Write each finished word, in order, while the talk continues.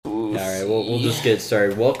All right, we'll just get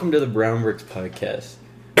started. Welcome to the Brown Bricks Podcast.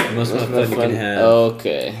 The most fun you can have.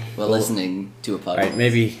 Okay. Well, listening to a podcast. All right,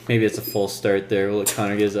 maybe it's a full start there. We'll let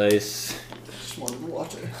Connor get his ice. Just wanted to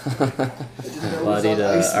watch it.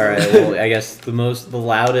 La-di-da. All right, well, I guess the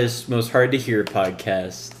loudest, most hard to hear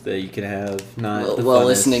podcast that you can have. Not the while funnest.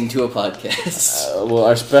 listening to a podcast. Well,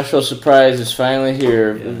 our special surprise is finally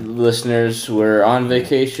here, Yeah. listeners. We're on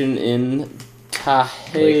vacation in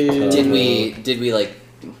Tahoe. Lake Did we like?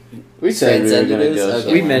 We said we were transcend gonna this? go. Okay.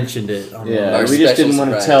 somewhere. We mentioned it. On Yeah, Our we just special didn't want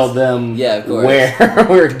to surprise. tell them Yeah, of course. where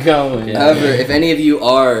we're going. Yeah. However, if any of you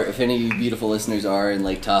beautiful listeners are in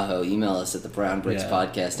Lake Tahoe, email us at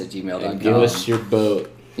thebrownbrickspodcast@gmail.com. And give us your boat.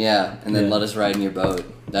 Yeah, and then Yeah. let us ride in your boat.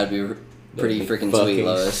 That'd be pretty That'd be freaking fucking sweet,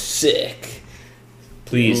 Lois. Sick.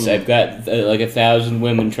 Please, I've got like 1,000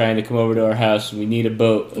 women trying to come over to our house, and we need a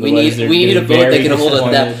boat. We Otherwise, need a they're boat that very can hold us.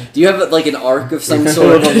 disappointed. Do you have like an arc of some We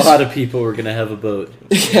sort? told a lot of people we're gonna have a boat.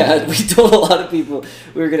 Yeah, we told a lot of people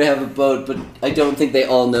we were gonna have a boat, but I don't think they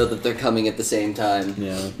all know that they're coming at the same time.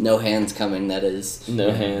 Yeah. No hands coming, that is.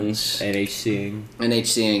 No hands. NHCing.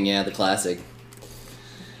 NHCing, yeah, the classic.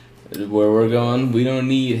 Where we're going, we don't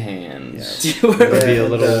need hands. We'll be a And,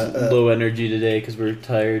 little low energy today because we're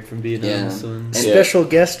tired from being out in Yeah. the sun. And- Special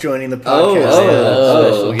guest joining the Oh, podcast.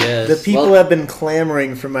 Special The guest. people Well- have been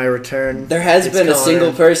clamoring for my return. There has It's been a Connor.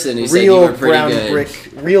 single person who said you were pretty good.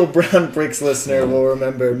 Real Brown Bricks listener will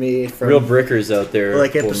remember me from Real brickers out there.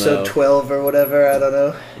 like will episode know. 12 or whatever. I don't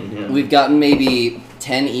know. Yeah. We've gotten maybe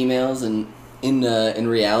 10 emails in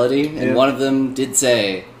reality, and Yeah. one of them did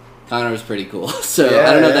say Connor was pretty cool. So Yeah,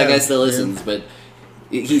 I don't know if that yeah, guy still listens, but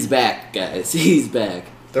he's back, guys. He's back.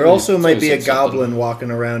 There also might be a said something. goblin walking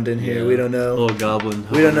around in here. Yeah. We don't know. Little goblin.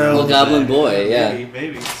 We don't know. Little goblin boy, yeah.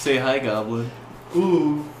 Maybe. Say hi, goblin.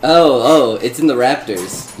 Ooh. Oh, it's in the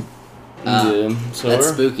Raptors. Yeah, so That's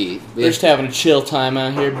we're, spooky. we're just having a chill time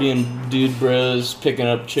out here, being dude bros, picking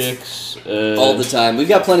up chicks. All the time. We've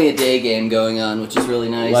got plenty of day game going on, which is really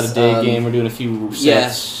nice. A lot of day game. We're doing a few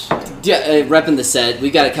sets. Yeah, repping the set.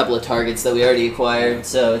 We've got a couple of targets that we already acquired,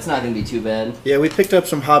 so it's not going to be too bad. Yeah, we picked up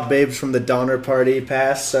some hot babes from the Donner Party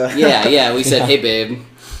pass. Yeah, we said, hey, babe,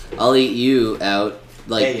 I'll eat you out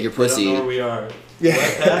like Hey, your they don't pussy. know where we are.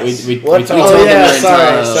 Yeah. We What? told Oh them yeah,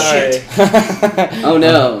 we're in sorry. Tahoe. Oh,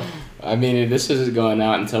 no. I mean, this isn't going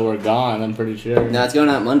out until we're gone, I'm pretty sure. No, it's going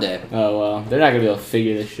out Monday. Oh, well. They're not going to be able to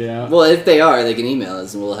figure this shit out. Well, if they are, they can email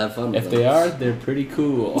us and we'll have fun with If them. they are, they're pretty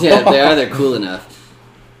cool. Yeah, if they are, they're cool enough.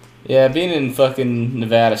 Yeah, being in fucking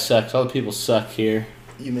Nevada sucks. All the people suck here.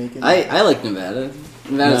 You making? I like Nevada.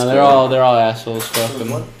 Nevada's No, cool. they're all assholes. Fuck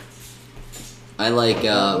them. I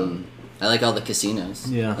like all the casinos.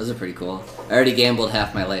 Yeah. Those are pretty cool. I already gambled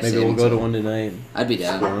half my life Maybe we'll savings. go to one tonight. I'd be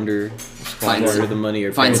down. Squander some- the money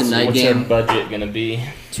or find some night What's game. our budget gonna be?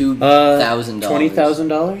 $2,000.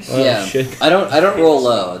 $20,000. Oh, Yeah. shit. I don't roll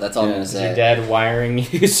low. That's all I'm Yeah, gonna is your say. dad wiring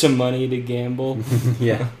you some money to gamble?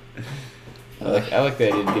 Yeah. I like the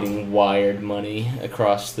idea of getting wired money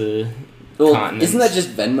across the Well, continents. isn't that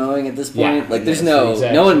just Venmoing at this point? Yeah, like, there's yes, no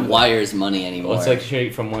exactly. no one wires money anymore. Well, it's like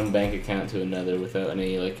straight from one bank account to another without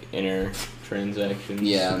any like inner transactions.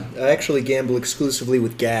 yeah, I actually gamble exclusively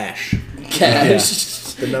with Gash,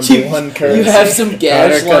 cash. the number one currency. You have some Connor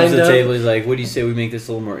gas comes lined to the up. table. He's like, "What do you say we make this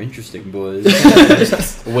a little more interesting, boys?"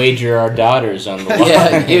 Wager our daughters on the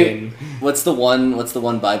line. Yeah, What's the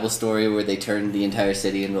one Bible story where they turned the entire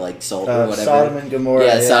city into like salt or whatever? Sodom and Gomorrah.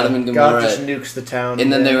 Yeah, Sodom and God Gomorrah. just nukes the town.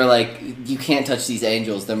 And then yeah. they were like, "You can't touch these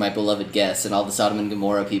angels; they're my beloved guests." And all the Sodom and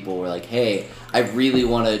Gomorrah people were like, "Hey, I really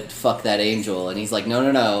want to fuck that angel." And he's like,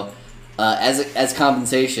 "No. As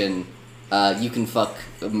compensation, you can fuck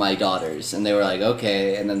my daughters." And they were like,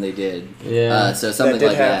 "Okay," and then they did. Yeah. So something that did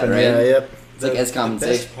like happen. that, right? Yeah, yep. It's like as The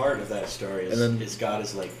compensation. best part of that story is, And then- is God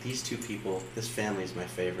is like, these two people, this family is my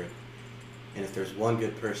favorite. And if there's one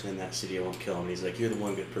good person in that city, I won't kill him. And he's like, you're the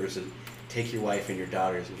one good person. Take your wife and your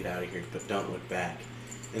daughters and get out of here, but don't look back.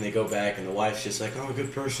 And they go back, and the wife's just like, I'm a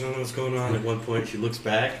good person, I don't know what's going on. At one point, she looks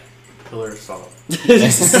back, pillar of salt.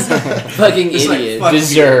 Fucking It's like, idiot. fuck.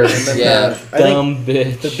 Deserved. And then, Yeah. I think Dumb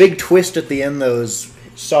bitch. the big twist at the end, though, is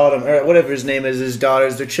Sodom, or whatever his name is, his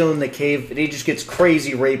daughters, they're chilling in the cave, and he just gets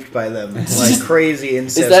crazy raped by them. Like, crazy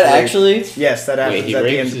incest Is that rape. actually? Yes, that happens Wait, he at the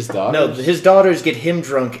rapes end. his No, daughters? his daughters get him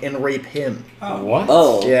drunk and rape him. What?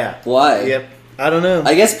 Oh. Yeah. Why? Yep. I don't know.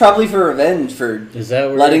 I guess probably for revenge for Is that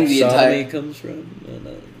where Letting the sodomy entire- comes from?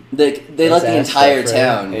 No. they let the That's entire stuff, right?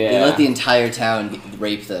 town. They Yeah. let the entire town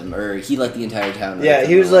rape them, or he let the entire town. Rape Yeah, them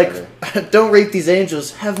he was or like, whatever. don't rape these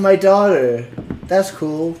angels, have my daughter. That's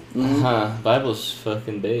cool. Mhm. Huh. Bible's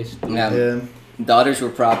fucking based. Yeah. Yeah. Daughters were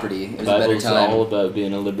property. It was a better Bible's all time. about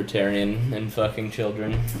being a libertarian and fucking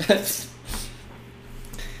children.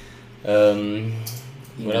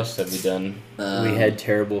 What else have we done? We had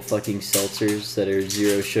terrible fucking seltzers that are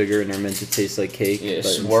 0 sugar and are meant to taste like cake. Yeah, but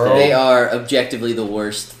Swirl. They are objectively the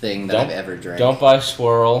worst thing that I've ever drank. Don't buy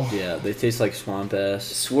Swirl. Yeah, they taste like swamp ass.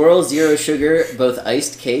 Swirl 0 sugar, both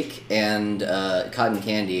iced cake and cotton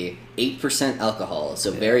candy, 8% alcohol,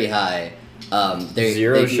 so very high.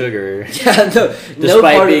 Zero sugar. Yeah, no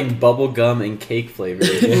Despite part being bubble gum and cake flavored.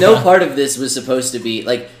 no part of this was supposed to be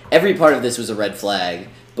like every part of this was a red flag,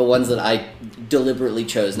 but ones that I deliberately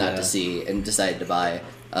chose not to see and decided to buy.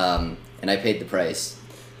 And I paid the price,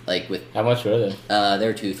 like with How much were they? they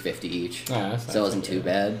were $2.50 each, Oh, that's so it wasn't too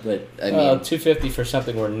bad. But I Well, mean, $2.50 for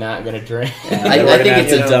something we're not gonna drink. I think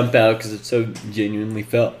it's a a dump out because it's so genuinely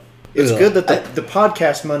felt. It's Ugh. good that the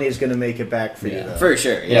podcast money is going to make it back for you, Yeah. though. for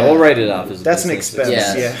sure. Yeah, we'll write it off as a That's an business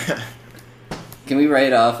expense, Yeah. yeah. Can we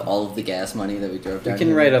write off all of the gas money that we drove down? We can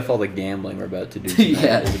here? write off all the gambling we're about to do tonight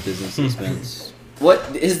Yeah. as a business expense. What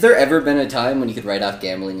has there ever been a time when you could write off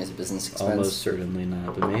gambling as a business expense? Almost certainly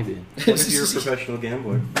not, but maybe. What if you're a professional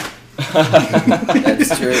gambler?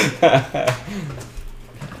 That's true.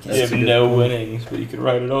 You have no winnings, but you can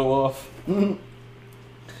write it all off.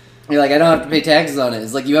 You're like, I don't have to pay taxes on it.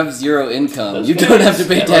 It's like you have 0 income. Those You don't have to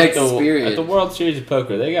pay guys, taxes. At Period. the World Series of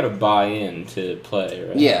Poker, they got to buy in to play,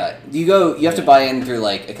 right? Yeah, you have to buy in through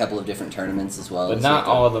like a couple of different tournaments as well. But It's not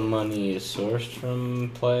like all the money is sourced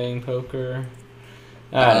from playing poker.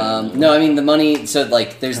 I don't know. No, I mean the money. So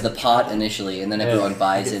like, there's the pot initially, and then Yeah. everyone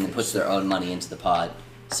buys in and puts their own money into the pot.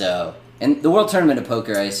 So, and the World Tournament of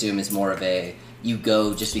Poker, I assume, is more of a you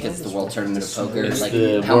go just because it's the World Tournament of Poker. It's Like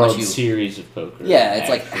the how World much you. Series of Poker. Yeah, it's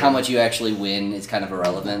like actually. how much you actually win is kind of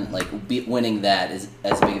irrelevant. Like winning that is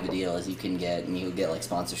as big of a deal as you can get, and you'll get like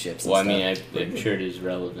sponsorships. And Well, I stuff. mean, I'm sure it is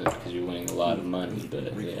relevant because you're winning a lot of money,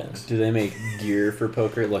 but yeah. Do they make gear for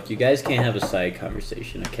poker? Look, you guys can't have a side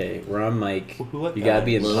conversation, okay? We're on mic. Who let You that gotta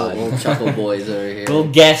be in little pod. chuckle boys over here. Little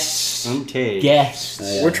guests. I'm Tage. Guests.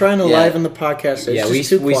 Yeah. We're trying to Yeah. liven the podcast. It's Yeah, just we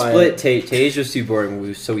too split. quiet. Tage was too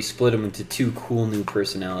boring, so we split them into 2 cool new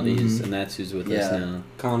personalities, and that's who's with us Yeah. now.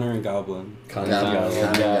 Connor and Goblin. Connor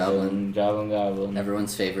Goblin. Goblin.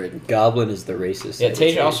 Everyone's favorite. Goblin is the racist. Yeah, of the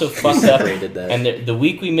Tage also We fucked up. separated that. And the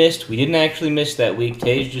week we missed, we didn't actually miss that week.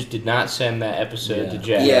 Tage just did not send that episode Yeah. to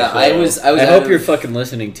Jack. Yeah, so- I was. I out hope of- you're fucking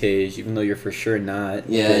listening, Tage, even though you're for sure not.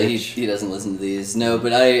 Yeah, bitch. he doesn't listen to these. No,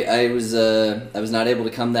 but I was not able to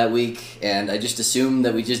come that week, and I just assumed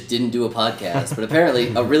that we just didn't do a podcast. But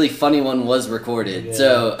apparently, a really funny one was recorded. Yeah.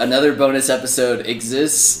 So another bonus episode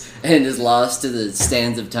exists and is lost to the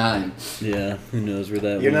sands of time. Yeah, who knows where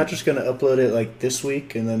that You're went. not just going to upload it like this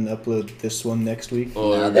week and then upload this one next week?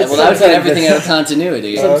 Or That would get sometimes- everything out of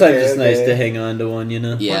continuity. Sometimes Okay, it's nice okay. to hang on to one, you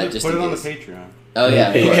know? Yeah, put just it in on the case. Patreon. Oh yeah,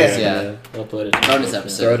 of Yeah. course, yeah. upload it. Bonus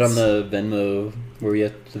episode. Throw it on the Venmo, where we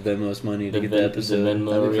have to Venmo us money to The get the Ven- episode. the Venmo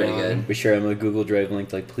That'd be pretty Rihanna. good. We share them a Google Drive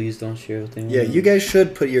link, like, please don't share with anyone. Yeah, you guys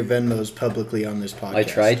should put your Venmos publicly on this podcast. I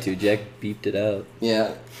tried to. Jack beeped it out.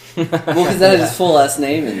 Yeah. Well, because that is his full last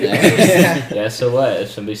name in there. Yeah, so what?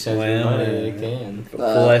 If somebody sends me Well, money, they can. Full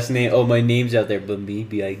last name. Oh, my name's out there, but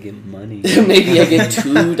maybe I get money. Maybe I get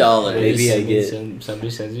 $2. Maybe I get- Somebody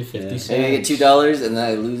sends you 50 Yeah. cents. Maybe I get $2 and then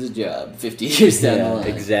I lose a job 50 years down the Yeah, line.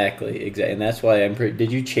 exactly. And that's why I'm pretty.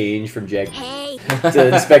 Did you change from Jack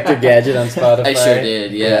to Inspector Gadget on Spotify? I sure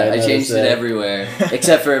did, yeah. I noticed changed it that. everywhere.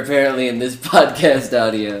 Except for apparently in this podcast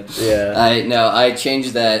audio. Yeah. I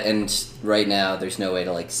changed that and right now there's no way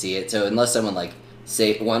to like see it. So unless someone like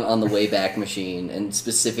say one on the Wayback Machine and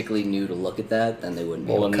specifically knew to look at that, then they wouldn't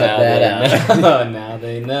be Well, able cut now that they know. Now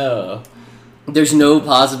they know. There's no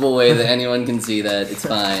possible way that anyone can see that. It's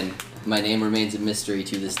fine. My name remains a mystery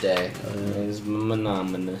to this day. It's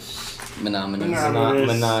monogamous. Monogamous. Monogamous. Not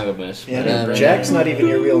monogamous. Yeah, Whatever. Jack's not even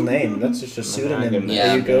your real name. That's just a pseudonym Monogamous.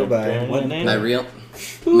 that you go by. What name? My real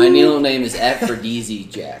name is Aphrodisi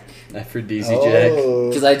Jack. Aphrodisi Jack. Oh.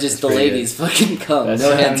 Because I just That's the pretty ladies fucking come. That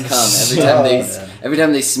No hands sounds come so- every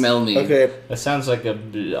time they smell me. Okay, That sounds like a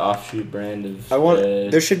offshoot brand of. I want.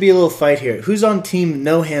 There should be a little fight here. Who's on team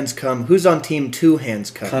No Hands Come? Who's on team Two Hands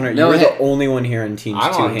Come? Connor, No, you're hey- the only one here on Teams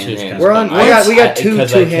I'm Two on Hands. two hands. Come. We're on- come. we got two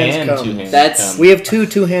because two I hands can come. two hands That's- come. We have two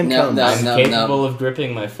hand No, comes. no. I'm capable of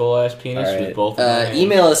gripping my full ass penis Alright. with both of my hands.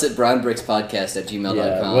 Email us at brownbrickspodcast@gmail.com.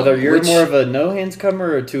 Yeah, whether you're which- more of a no hands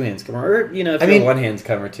comer or a 2 hands comer, or if I you're mean- a 1 hands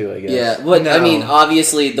comer too, I guess. Yeah, what I No. mean,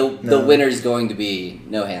 obviously the No. winner is going to be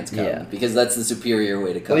no hands come Yeah. because that's the superior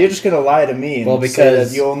way to come. Well, you're just gonna lie to me. And Well, say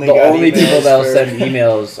because that you only the got only people emails that'll for- send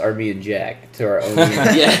emails are me and Jack to our own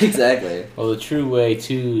email. Yeah, exactly. Well, the true way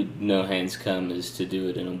to no hands come is to do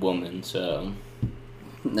it in a woman. So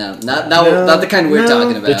No, not the kind we're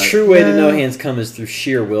talking about. The true way to No. no hands come is through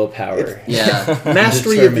sheer willpower. Yeah.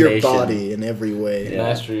 Mastery of your Determination. body in every way. Yeah.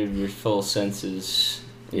 Mastery of your full senses.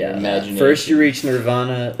 Your Yeah. imagination. First you reach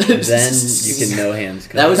nirvana, then you can no hands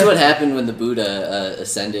come. That was what happened when the Buddha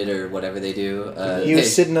ascended or whatever they do. He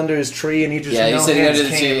was sitting under his tree and he just Yeah, no he's sitting hands under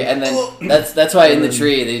the came. tree, and then that's why in the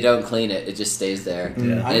tree they don't clean it; it just stays there,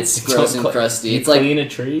 Yeah. and it's gross and crusty. You It's like clean a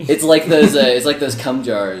tree. it's like those cum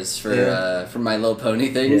jars for for My Little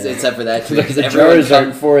Pony things, Yeah. except for that tree because the everyone jars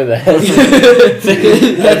aren't for that.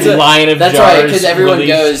 that's a line of that's right, jars because everyone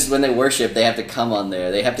released. goes when they worship, they have to come on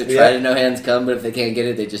there. They have to try Yeah. to no hands come, but if they can't get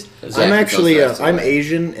it, they just. I'm actually I'm away.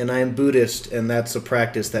 Asian and I'm Buddhist, and that's a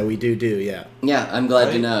practice that we do. Yeah. Yeah, I'm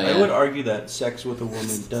glad to know. I Yeah. would argue that sex with a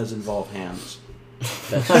woman does involve hands.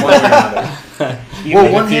 One way or another. Well,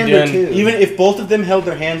 if one you're hand or doing two. Even if both of them held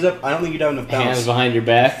their hands up, I don't think you'd have enough Hands balance. behind your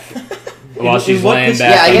back while In she's what laying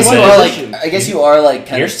position? back. Yeah, I on guess the you bed. are position. like. I guess you are like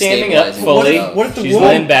kind You're of standing up stabilizing fully. yourself. What if the She's woman-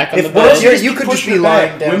 laying back on if the both bed. Yeah, just you could push just be her lying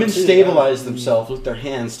back. down, Women too. stabilize themselves with their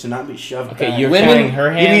hands to not be shoved Okay, back. you're Women- counting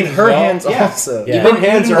her hands. You mean her as well? hands Yeah. also? Yeah. Even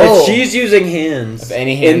hands are. Oh. If she's using hands If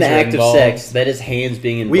any in hands the are act of involved. sex, that is hands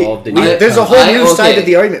being We, involved in we- your there's a cum. whole new okay. side of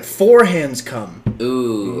the argument. 4 hands come.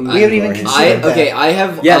 Ooh, We haven't even I- considered that. okay, I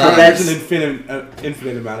have. Yeah, but There's that's- an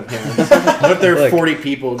infinite amount of hands. What if there are Look, 40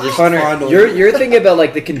 people just Connor, fondling? you're thinking about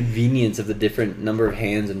like the convenience of the different number of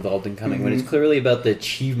hands involved in coming, when it's clearly about the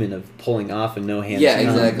achievement of pulling off and no hands. Yeah,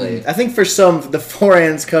 come. exactly. I think for some, the 4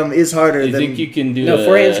 hands come is harder You than. think you can do No, a...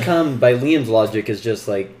 4 hands come by Liam's logic is just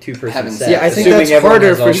like 2-person Having sex. yeah, I think assuming that's everyone harder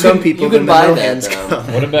has all for the- some people you than can the buy no that, hands though.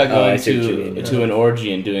 come. What about Oh, I going see what you mean, yeah. to an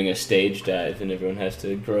orgy and doing a stage dive and everyone has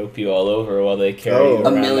to grope you all over while they carry Oh. you A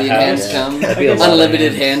around million the house? hands come. That'd be a lot of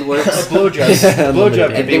Unlimited hands. hand works. A blowjob.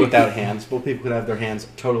 Blowjob could be And- without hands. Well, people could have their hands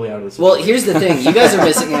totally out of the Well, situation. here's the thing. You guys are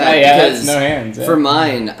missing out Yeah, because that's no hands. Yeah. for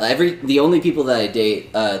mine, the only people that I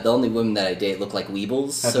date, the only women that I date look like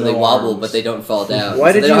weebles, Have so they no wobble, arms. but they don't fall down. Why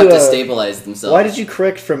so did they don't you, have to uh, stabilize themselves. Why did you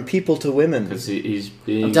correct from people to women? Because he's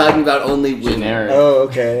being I'm talking about only women. generic. Oh,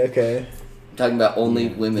 okay. I'm talking about only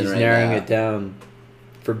women He's right narrowing now. it down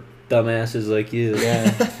for dumbasses like you.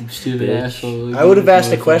 Yeah, stupid Bitch. asshole. I would have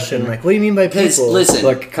asked a question like, "What do you mean by Because people?" listen,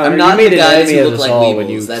 Look, Connor, I'm not you made the an guys enemy who of look us like all weebles. when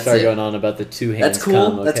you That's start it. going on about the 2 hands. That's cool.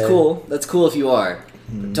 Come, That's okay? cool. That's cool if you are.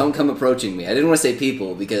 Hmm. Don't come approaching me. I didn't want to say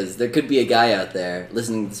people because there could be a guy out there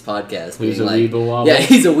listening to this podcast Who's being a like, weeble wobbler? yeah,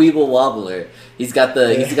 he's a weeble wobbler. He's got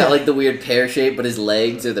like the weird pear shape, but his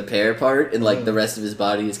legs are the pear part, and like the rest of his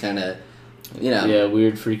body is kind of, you know. Yeah,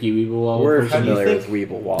 weird, freaky weeble wobble. We're person. How do you familiar think- with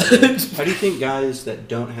Weeble Wobble. How do you think guys that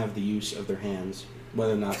don't have the use of their hands,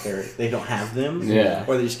 whether or not they don't have them, Yeah.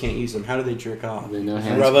 or they just can't use them, how do they jerk off? They no They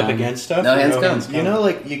hands rub up come. against stuff. No or hands come. You know,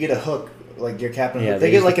 like you get a hook, like your captain Yeah, hook. they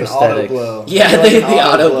They get use like the an auto prosthetics. blow. Yeah, They get the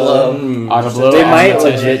auto blow. Auto blow. They might auto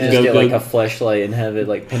legit just go, get go, like a fleshlight and have it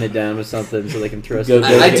like pin it down with something so they can thrust Go, it.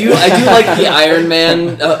 go. I do like the Iron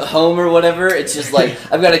Man home or whatever. It's just like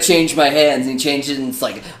I've got to change my hands, and he changes it, and it's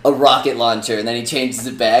like a rocket launcher, and then he changes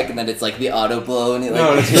it back, and then it's like the auto blow, and he like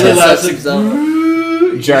No, it's really loud. sucks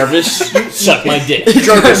himself. Jarvis, suck my dick.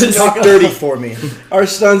 Jarvis, talk dirty for me. Our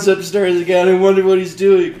son's upstairs again. I wonder what he's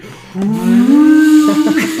doing.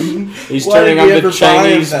 He's Why turning did on we the ever buy him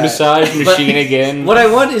Chinese that? massage machine again. What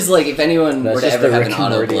I want is like if anyone That's were to just ever the have Rick an and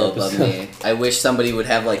auto Morty blow above episode. me, I wish somebody would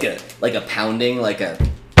have like a pounding, like a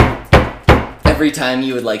every time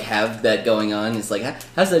you would like have that going on. It's like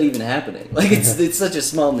how's that even happening? Like it's such a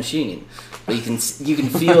small machine, but you can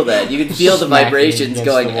feel that. You can feel the Smacking vibrations against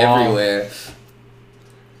going the wall. everywhere.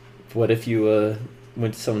 What if you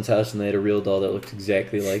went to someone's house and they had a real doll that looked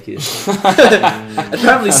exactly like you? I'd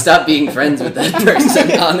probably stop being friends with that person.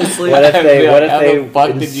 Honestly, What if How they the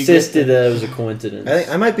fuck did you get insisted that it was a coincidence? I think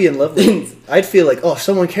I might be in love with it. I'd feel like, oh,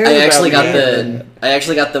 someone cares I about actually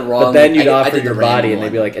me. got the wrong. But then you'd I offer did your the body random and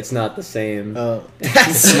they'd be one. like, it's not the same. Oh,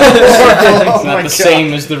 that's so It's horrible. not the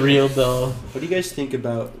same as the real doll. What do you guys think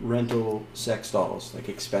about rental sex dolls, like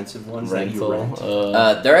expensive ones that you Rental.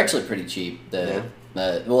 rent? They're actually pretty cheap.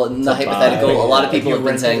 Well, in the To hypothetical, buy. a lot of Like people you have been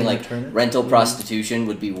rent it saying and like return it? rental prostitution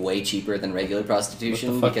would be way cheaper than regular What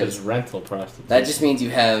prostitution the fuck because is rental prostitution? that just means you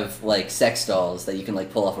have like sex dolls that you can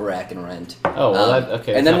like pull off a rack and rent. Oh, well, that,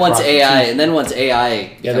 okay. And it's then not once AI, prostitution. and then once AI. Yeah,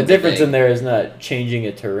 the becomes a difference thing- in there is not changing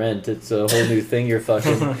it to rent. It's a whole new thing you're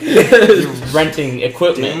fucking. You're renting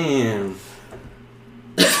equipment. Damn.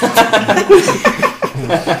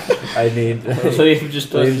 I mean, So you just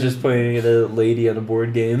Liam's just pointing at a lady on a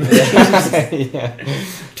board game. yeah.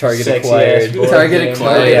 Target Sexy acquired. ass board Target game.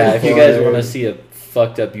 acquired. Oh, yeah, if you guys Acquired. want to see a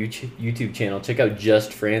fucked up YouTube channel, check out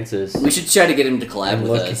Just Francis. We should try to get him to collab And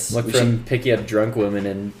with look, us. look We for should- him picking up drunk women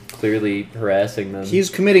and clearly harassing them. He's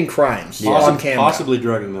committing crimes Yeah. on camera. Possibly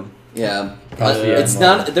drugging them. Yeah, Possibly it's more.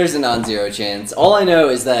 not. There's a non-zero chance. All I know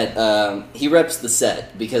is that he reps the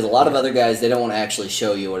set because a lot of other guys they don't want to actually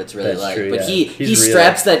show you what it's really That's like. true, But yeah. he He's real.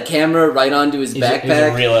 straps that camera right onto his He's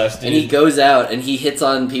backpack a real ass dude. and he goes out and he hits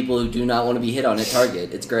on people who do not want to be hit on at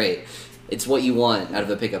Target. It's great. It's what you want out of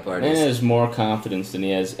a pickup Man artist. has more confidence than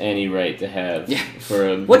he has any right to have. Yeah. For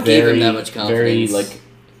a What gave him very, that much very confidence?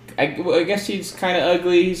 I guess he's kind of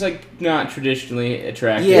ugly. He's like not traditionally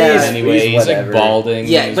attractive Yeah. anyway. He's He's like whatever. balding.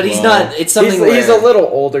 Yeah, as but he's well. not. It's something He's a where- little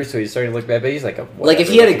older, so he's starting to look bad. But he's like a Like if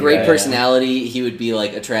he had a whatever great guy. personality, he would be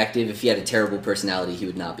like attractive. If he had a terrible personality, he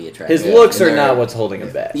would not be attractive. His looks And are they're- not what's holding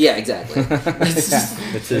him back. Yeah, exactly.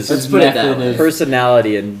 It's his Let's put it that method way. of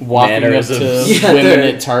personality and walking up mannerisms. to Yeah, women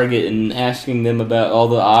they're- at Target and asking them about all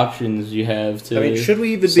the options you have to. I mean, should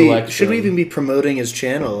we select even from. be promoting his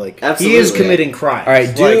channel? Like he Absolutely. is committing crimes. All right,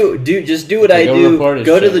 Like, just do what I Go do. report his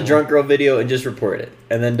Go to the channel. drunk girl video and just report it,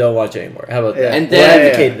 and then don't watch anymore. How about Yeah. that? And We'll then-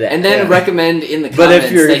 advocate that. And then Yeah. recommend in the but comments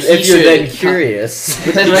if you're that he should then curious,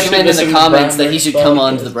 But then You should recommend in listen the to comments Brown that he Bricks should come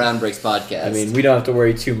on to podcast. the Brown Bricks podcast. I mean, we don't have to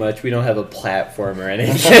worry too much. We don't have a platform or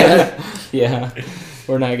anything. Yeah,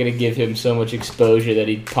 we're not gonna give him so much exposure that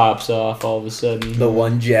he pops off all of a sudden. The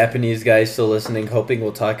one Japanese guy still listening, hoping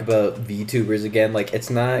we'll talk about VTubers again. Like, it's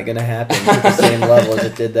not gonna happen at the same level as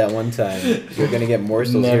it did that one time. You're gonna get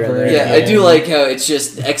morsels here and Never there. yeah, I do like how it's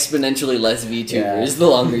just exponentially less VTubers Yeah. the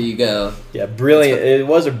longer you go. Yeah, brilliant. It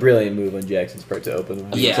was a brilliant move on Jackson's part to open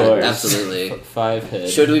with Yeah, VTubers. absolutely. 5 head.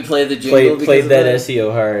 Should we play the jingle? because Played of that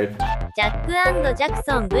SEO hard. ジャック&ジャク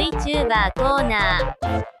ソン VTuber コーナ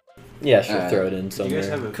ー Yeah, sure, Alright. throw it in Do you guys somewhere.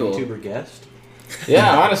 have a Cool. VTuber guest?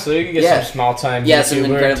 Yeah, honestly, we could get Yeah. some small time Yeah, some VTuber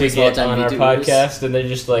incredibly to get small-time on our VTubers. podcast, and they're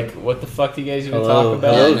just like, "What the fuck do you guys even Hello, talk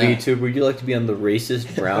about?" hello, Yeah, I know. VTuber. Would you like to be on the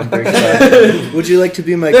racist Brown Bricks podcast? would you like to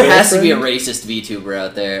be my There has to be a girlfriend? racist VTuber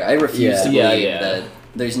out there. I refuse Yeah. to Yeah, believe yeah. that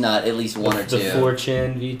there's not at least one or the two.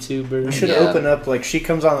 4chan VTuber. We should Yeah. open up like she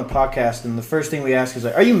comes on the podcast and the first thing we ask is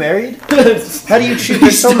like, "Are you married? How do you choose?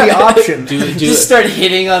 There's so many options." Do Just start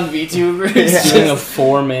hitting on VTubers. doing a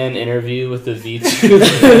 4-man interview with a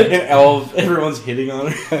VTuber. And everyone's hitting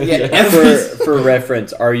on her. Yeah, For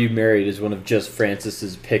reference, "Are you married?" is one of Just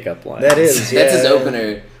Francis's pickup lines. That is, yeah. That's his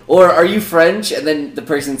opener. Or are you French? And then the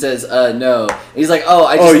person says, no. And he's like, Oh,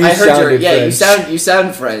 I you heard your sounded yeah, French. you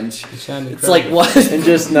sound French. You sound It's like incredible. what? And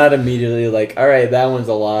just not immediately like, all right, that one's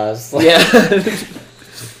a loss. Like, yeah.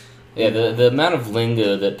 Yeah, the amount of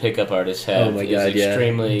lingo that pickup artists have Oh my is God, yeah.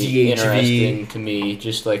 extremely DHV. interesting to me.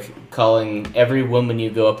 Just like calling every woman you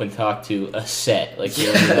go up and talk to a set, like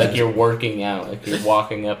you're like you're working out, like you're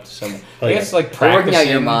walking up to someone. Oh, I yeah. guess like You're practicing. working out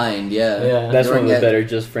your mind, yeah. Yeah, That's one of the Working at- better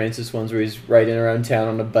Just Francis ones where he's riding around town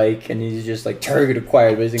on a bike and he's just like target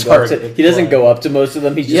acquired, but he doesn't, go up, Target he doesn't acquired. go up to most of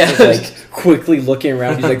them. He's just Yeah. like quickly looking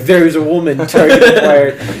around. He's like, "There's a woman, target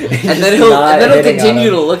acquired," And then he'll continue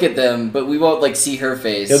to look at them, but we won't like see her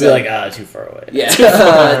face. He'll be so- like, "Ah, too far away." yeah.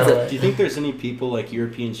 Do you think there's any people like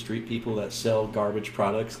European street people that sell garbage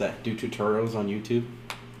products that do tutorials on YouTube?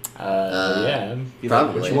 yeah. Be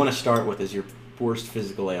Probably. what you want to start with is your worst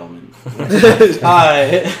physical ailment.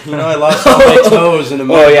 I lost all my toes in a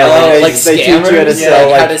Oh yeah, Oh, they, like they teach you how to scammers? sell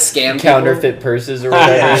Like how like to scam people? counterfeit purses or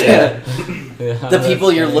whatever. Yeah. Yeah, The that's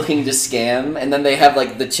people you're funny. looking to scam, and then they have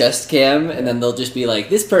like the chest cam, and then they'll just be like,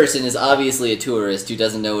 "This person is obviously a tourist who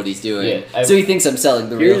doesn't know what he's doing, Yeah, I've- so he thinks I'm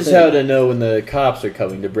selling the real Here's thing." how to know when the cops are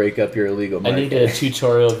coming to break up your illegal I market. need a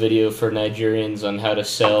tutorial video for Nigerians on how to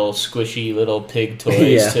sell squishy little pig toys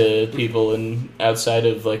Yeah. to people in outside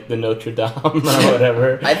of like the Notre Dame or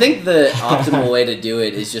whatever. I think the optimal way to do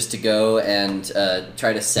it is just to go and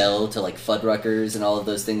try to sell to like Fuddruckers and all of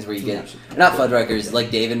those things where you get not Fuddruckers,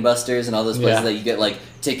 like Dave and Buster's and all those places Yeah. that you get like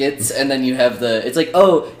tickets, and then you have it's like,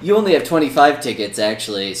 oh, you only have 25 tickets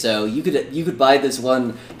actually, so you could buy this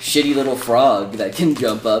one shitty little frog that can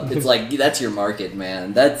jump up. It's like that's your market,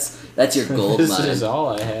 man. That's your gold This mine. is all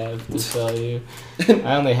I have to sell you.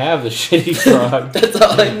 I only have the shitty frog. That's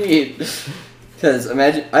all I need. Because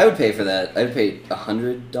imagine, I would pay for that. I'd pay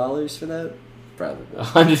 $100 for that, probably.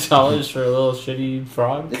 $100 for a little shitty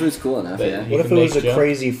frog. If it was cool enough, That- yeah. You What if can it was make a jump.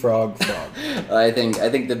 crazy frog? I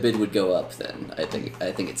think the bid would go up then. I think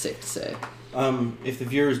it's safe to say. If the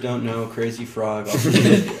viewers don't know Crazy Frog,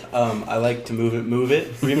 I like to move it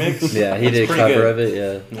remix. Yeah, he It's did a pretty cover good. of it.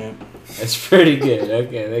 Yeah, Yeah. It's pretty good.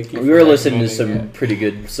 Okay, thank you. we for were listening to some recommending pretty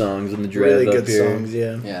good songs on the drive Really up good here. songs,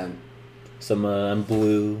 yeah. Yeah. Some I'm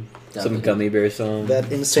Blue, some Definitely. Gummy Bear songs. That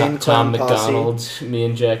that. insane Tom clown posse. McDonald. Me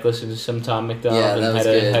and Jack listened to some Tom McDonald Yeah, that and was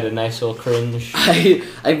had good. a nice little cringe.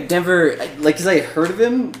 I've never, like, because I heard of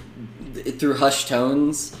him through hushed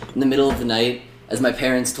tones in the middle of the night. as my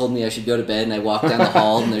parents told me I should go to bed, and I walk down the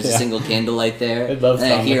hall and there's a single candlelight there, I love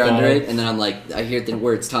and I Tom hear under McDonald. it, and then I'm like, I hear the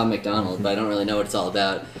words Tom McDonald, but I don't really know what it's all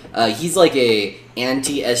about. He's like a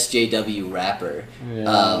anti-SJW rapper,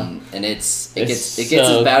 and it gets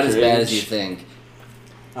so about as bad as cringe. you think.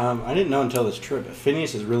 I didn't know until this trip, but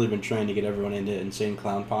Phineas has really been trying to get everyone into Insane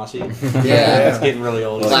Clown Posse. Yeah. It's getting really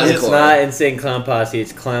old. Clown It's Core. not Insane Clown Posse,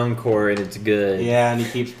 it's Clowncore, and it's good. Yeah, and he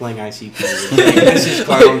keeps playing ICP. This is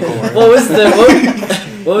Clown Core.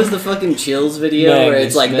 What was the fucking Chills video where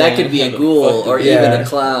it's Magnus, like, that could be a man, ghoul or yeah. even a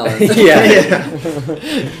clown? Yeah.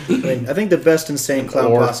 I think the best Insane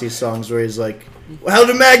Clown Posse songs where he's like, how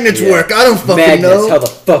do magnets work? I don't fucking Magnets, know. how the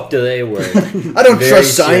fuck do they work? I don't Very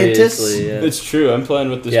trust scientists. seriously, yeah. It's true. I'm playing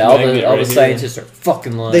with this. Yeah, all magnet the right here. scientists are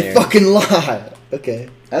fucking lying. They fucking lie. Okay.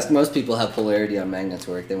 Ask most people how polarity on magnets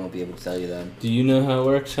work. They won't be able to tell you that. Do you know how it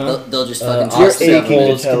works, huh? They'll just fucking you're toss the aching to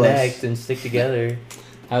poles tell us. connect and stick together.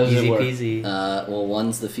 How does Easy it work? peasy. Well,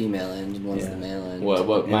 one's the female end and one's Yeah. the male end.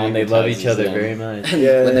 What And they love each magnetizes other them? very much.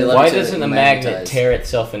 Yeah. When they love Why each other, doesn't they a magnet magnetize. tear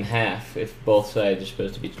itself in half if both sides are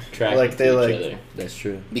supposed to be attracted Like they to like- each other? That's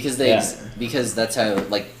true. Because Yeah. because that's how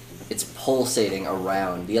like it's pulsating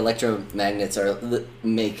around. The electromagnets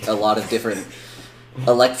make a lot of different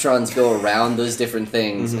electrons go around those different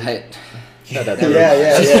things. Shut up. Yeah.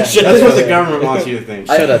 That's what the government wants you to think.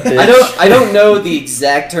 Shut up, bitch. I don't know the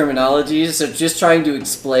exact terminology, so just trying to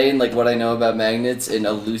explain like what I know about magnets in a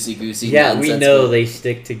loosey goosey. Yeah, we know they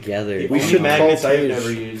stick together. We should magnets call I've Tage.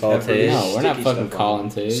 never used. Call ever Tage. used No, we're not sticky fucking stuff calling on.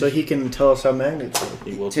 Tage. So he can tell us how magnets work.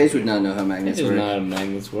 He will Tage tell would you. not know how magnets This is work. not a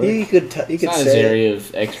magnet's work. He could It's not his say. area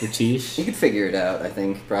of expertise. He could figure it out. I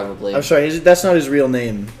think probably. I'm sorry. That's not his real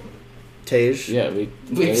name. Tage. Yeah,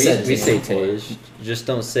 We've said We say Tage. Tage. Just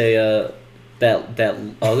don't say that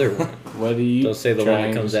other one. What are you? Don't say the one that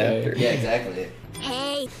trying to comes say? after. Yeah, exactly.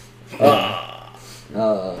 Hey,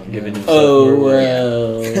 Oh, Giving himself Oh more work.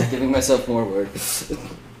 well. giving myself more work.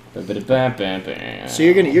 So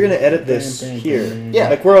you're gonna edit this here. Yeah.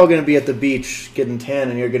 Like we're all gonna be at the beach getting tan,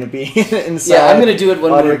 and you're gonna be inside. Yeah, I'm gonna do it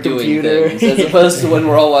when on we're your doing computer. things, as opposed to when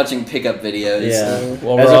we're all watching pickup videos. Yeah.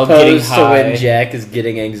 Well, As we're all getting opposed to when high. Jack is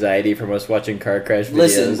getting anxiety from us watching car crash videos.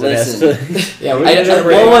 Listen, and has listen. to- Yeah,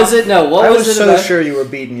 What was it? No, what I was, was it so about? sure you were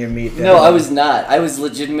beating your meat down. No, I was not. I was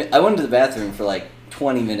legitimate. I went to the bathroom for like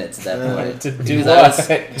 20 minutes at that point. To do Because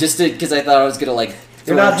what? because I thought I was gonna like.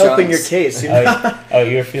 You're throw not helping your chunks. case. You're not. Oh,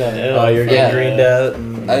 you're feeling ill. Oh, you're getting Yeah. greened out.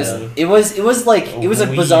 I was. It was like it was a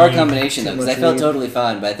bizarre Weed. combination though, because I Too felt much totally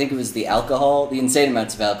fine, but I think it was the alcohol, the insane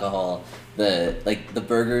amounts of alcohol, the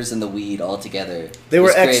burgers and the weed all together. They were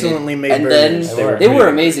was created. excellently made and burgers. then They they were. were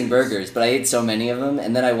amazing burgers, but I ate so many of them,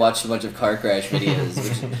 and then I watched a bunch of car crash videos,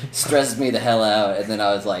 which stressed me the hell out. And then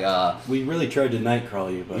I was like, We really tried to night crawl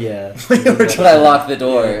you, but Yeah. but I locked the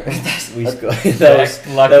door. We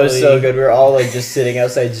that was so good. We were all like just sitting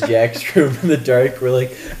outside Jack's room in the dark. We're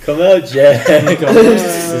like, "Come out, Jack."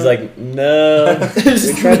 He's like, "No."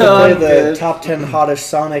 We tried No, to I'm play the good. top 10 hottest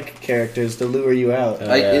Sonic characters to lure you out.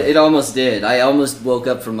 It almost did. I almost woke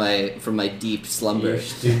up from my deep slumber.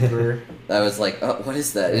 Stupor. I was like, oh, what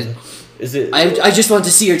is that? Is it? I just want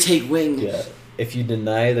to see her take wing. Yeah. If you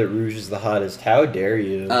deny that Rouge is the hottest, how dare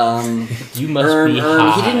you? You must be He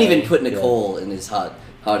high. didn't even put Nicole in his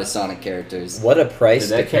hottest Sonic characters. What a price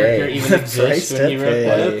Did that to character pay. even Price exist to when he wrote pay.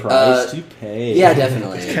 what that? a price to pay. Yeah,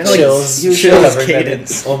 definitely. Kinda like Chills, he was Chills Chills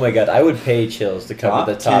cadence. Oh my god, I would pay Chills to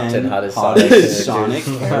cover the top 10 hottest Sonic Sonic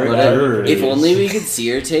characters. characters. If only we could see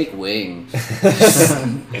her take wing.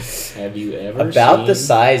 Have you ever About the seen...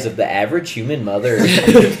 size of the average human mother.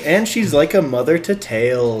 And she's like a mother to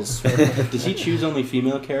Tails. Does he choose only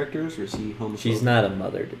female characters, or is he homophobic? She's not a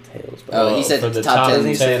mother to Tails. But Oh, he said for the top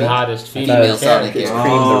 10 hottest female female Sonic characters. characters.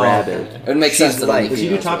 Cream the Oh, rabbit. It would make sense She's that like- only Does he do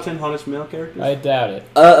females top would. 10 hottest male characters? I doubt it.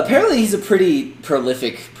 Apparently he's a pretty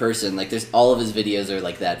prolific person. Like, there's all of his videos are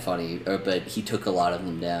like that funny, but he took a lot of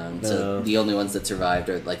them down. So No. the only ones that survived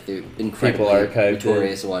are like the incredibly archived it.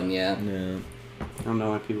 notorious one. Yeah. No. I don't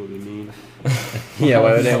know why people would be mean. Yeah,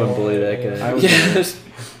 why would anyone bully that guy? I would- Yes.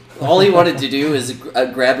 All he wanted to do is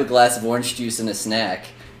grab a glass of orange juice and a snack,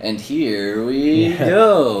 and here we Yeah.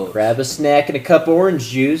 go. Grab a snack and a cup of orange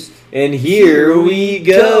juice, and here we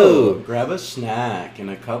go. Grab a snack and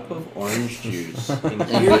a cup of orange juice. And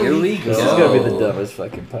And here we go. This is gonna be the dumbest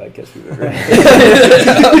fucking podcast we've ever had.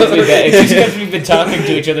 It's just because we've been talking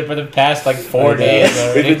to each other for the past like 4 days We've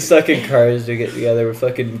already. been stuck in cars to get together. We're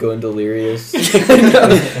fucking going delirious.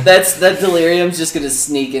 That delirium's just gonna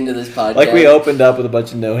sneak into this podcast. Like we opened up with a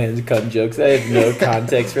bunch of no hands cum jokes. I have no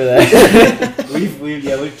context for that.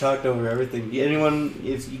 we've talked over everything.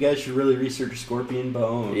 If you guys should really research scorpion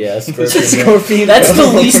bone. Yeah, scorpion. Scorpion. That's the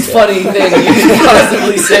least funny thing you can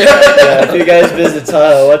possibly say. Yeah, if you guys visit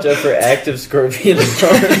Tahoe, watch out for active scorpion bones.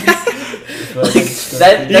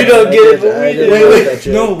 That You don't get it, but we do. Wait.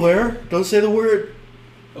 No, where? Don't say the word.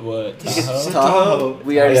 What? Tahoe.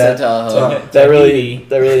 We already said Tahoe. That really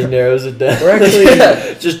narrows it down. We're actually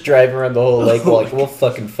just driving around the whole lake. We're like, we'll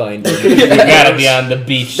fucking find it. You gotta be on the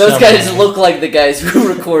beach. Those somewhere. guys look like the guys who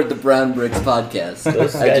record the Brown Bricks podcast.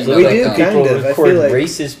 Those I guys do know we that do comment. kind people of. I record feel like-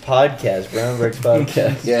 racist podcasts, Brown Bricks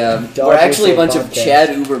podcast. Yeah, Dog we're actually a whistle bunch of podcast. Chad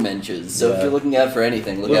Ubermenches, so if Yeah. you're looking out for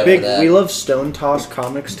anything, look We're out big. for that. We love Stone Toss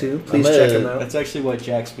comics too. Please I'm check a- them out. That's actually why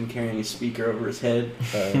Jack's been carrying his speaker over his head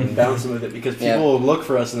and Um, bouncing with it because people Yeah. will look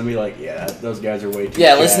for us and then be like, "Yeah, those guys are way too."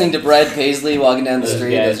 Yeah, Chad." listening to Brad Paisley walking down the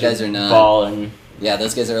street, those guys are not. balling. Yeah,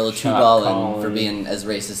 those guys are a little too Shot ballin' calling. for being as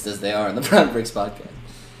racist as they are on the Brown Bricks podcast.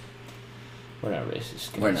 We're not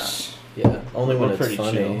racist. Guys. We're not. yeah, only when We're it's pretty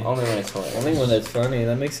funny. chill. Only when it's hilarious. Only when it's funny.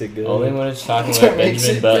 That makes it good. Only when it's talking That about makes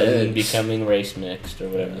Benjamin it Button good. becoming race mixed or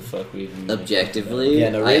whatever the fuck we even. Objectively, Yeah,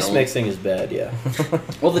 no, I race don't- mixing is bad. Yeah.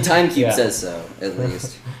 Well, the Time Cube Yeah. says so, at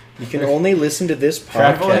least. You can only listen to this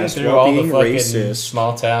Traveling podcast through while all the being fucking racist.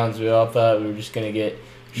 small towns, we all thought we were just gonna get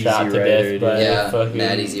shot Easy to Rider, death by yeah. fucking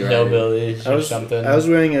Mad Easy Rider. hillbillies I or was something. I was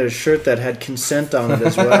wearing a shirt that had consent on it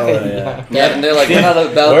as well. Yeah. Yeah, and they're like, we're not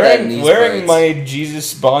about that in these wearing parts. my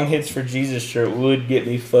Jesus Bong Hits for Jesus shirt would get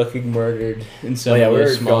me fucking murdered in some Oh yeah, of we those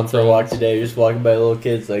were small going for a walk towns. today. Just walking by little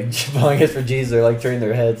kids, like bong hits for Jesus. They're like turning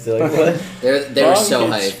their heads. They're like, "What?" They were Bong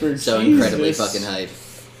so hits for hyped, so incredibly Jesus. fucking hyped.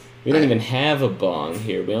 We don't even have a bong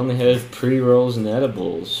here. We only have pre-rolls and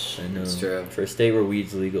edibles. I know. It's true. For a state where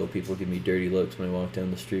weed's legal, people give me dirty looks when I walk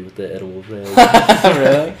down the street with the edible bag.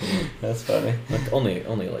 Really? That's funny. Like,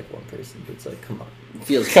 only like one person. But it's like, come on,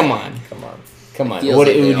 Feels Come on. come on. Come on. Feels What,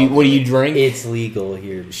 like they all what do do you it. drink? It's legal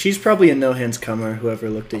here. She's probably a no hands comer.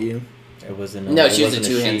 Whoever looked at you. It wasn't. No, it she was a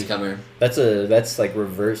wasn't 2 hands she. comer. That's like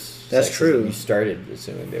reverse. That's sexism. true. You started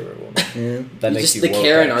assuming they were a woman. Yeah. That makes Just you the woke,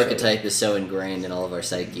 Karen actually. archetype is so ingrained in all of our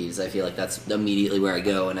psyches. I feel like that's immediately where I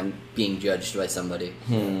go when I'm being judged by somebody.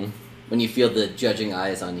 When you feel the judging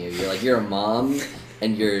eyes on you, you're like, you're a mom,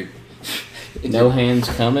 and you're and No you're- hands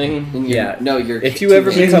coming. and you're- Yeah. no, you're. If you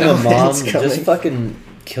ever two hands- become no a mom, hands coming. just fucking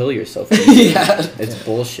kill yourself. yeah, It's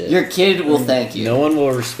bullshit. your kid will thank you. No one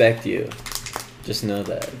will respect you. Just know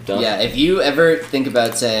that. Yeah, if you ever think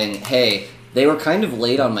about saying, "Hey, they were kind of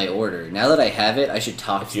late on my order. Now that I have it, I should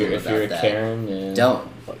talk If to you're, them if about you're a that." Karen, yeah. Don't.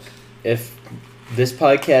 If this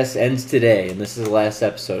podcast ends today and this is the last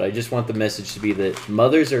episode, I just want the message to be that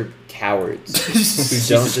mothers are cowards who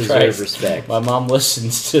don't Jesus deserve Christ. respect. My mom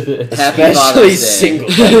listens to this. Happy Especially Father's Day. single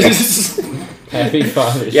mothers. Happy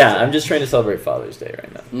Father's Yeah, Day. I'm just trying to celebrate Father's Day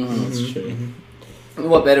right now. Mhm. That's true.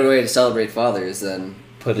 What better way to celebrate fathers than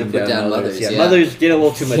Putting put down mothers. mothers, Yeah, yeah. mothers get a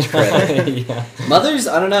little too much credit. yeah. mothers?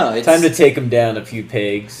 I don't know. It's Time to take them down a few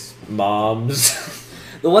pegs. Moms.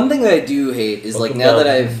 the one thing that I do hate is like Welcome now to that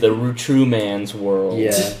I've the true man's world.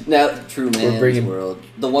 Yeah. now true man's bringing world.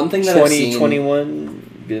 The one thing that I've seen 2021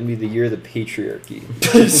 gonna be the year of the patriarchy.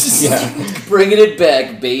 yeah, bringing it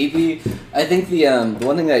back, baby. I think the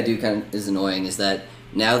one thing that I do kind of is annoying is that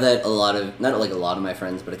now that a lot of not like a lot of my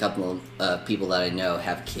friends, but a couple of people that I know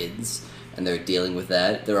have kids and they're dealing with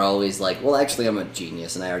that, they're always like, "Well, actually, I'm a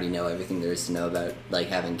genius and I already know everything there is to know about like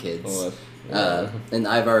having kids." Well, And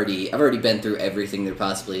I've already been through everything there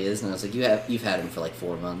possibly is, and I was like, you've had him for like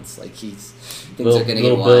 4 months, like things are gonna get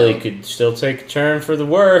little wild. Billy could still take a turn for the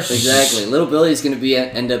worse. Exactly, little Billy's gonna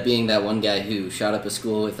end up being that one guy who shot up a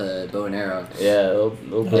school with a bow and arrow. Yeah,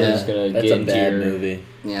 little Billy's gonna That's get a into bad your movie.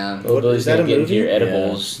 Yeah, little What- Billy's is that gonna a get into your movie?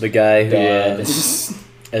 edibles. Yeah. The guy who Bad.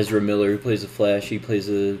 Ezra Miller, who plays the Flash, he plays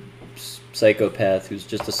a psychopath who's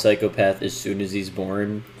just a psychopath as soon as he's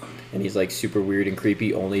born, and he's like super weird and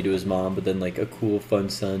creepy only to his mom, but then like a cool, fun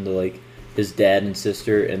son to like his dad and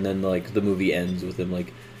sister, and then like the movie ends with him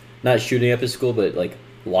like not shooting up his school, but like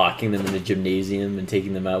locking them in a gymnasium and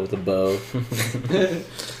taking them out with a bow.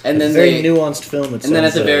 and then Very they, nuanced film. and then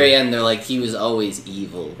at the sounds, very end, they're like, he was always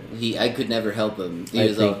evil. I could never help him. He I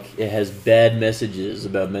was think it has bad messages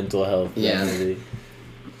about mental health. Yeah. That movie.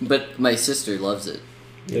 but my sister loves it.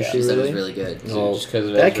 Yeah. She said it was really good. Is it Well, just 'cause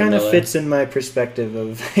of That Ezra kind of Miller? fits in my perspective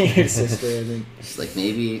of your sister. I think. She's like,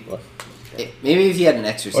 maybe What? maybe if he had an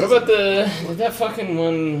exorcism. What about that fucking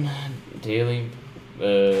one Daily what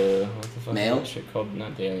the fuck Mail? is that shit called?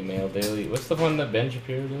 Not Daily Mail, Daily what's the one that Ben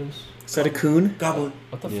Shapiro does? Is that a coon? Goblin.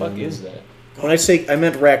 What the Yeah, fuck no. is that? When I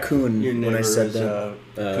meant raccoon Your when I neighbor said is, that.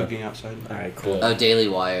 cooking outside. All right, cool. Oh, Daily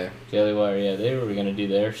Wire. Daily Wire, yeah, they were gonna do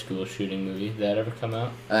their school shooting movie. Did that ever come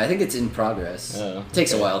out? I think it's in progress. Oh, It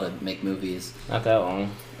takes a okay. while to make movies. Not that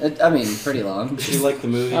long. I mean, pretty long. Do you like the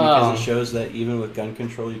movie because it shows that even with gun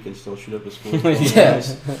control, you can still shoot up a school? Yeah.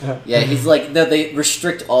 Yeah, he's like, no, they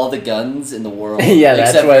restrict all the guns in the world. Yeah,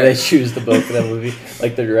 that's except why for- they choose the book for that movie.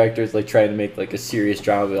 Like the director's like trying to make like a serious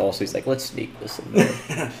drama, but also he's like, let's sneak this in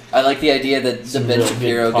there. I like the idea that the Some Ben real good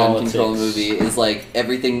Shapiro gun control politics. movie is like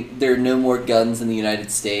everything. There are no more guns in the United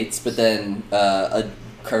States, but then a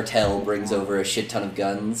cartel brings over a shit ton of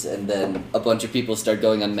guns, and then a bunch of people start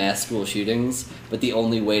going on mass school shootings. But the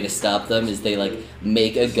only way to stop them is they like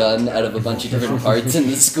make a gun out of a bunch of different parts in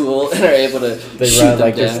the school and are able to They shoot run them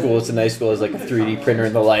like their down. school. It's a nice school. Has like a 3D printer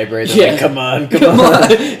in the library. They're Yeah. like, come on. Come on.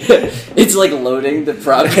 It's like loading the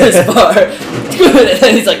progress bar. And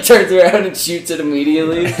then he's like turns around and shoots it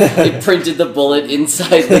immediately. They printed the bullet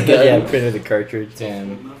inside the gun. Yeah, printed the cartridge.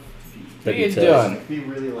 Damn. What are That'd you be tough. doing? Be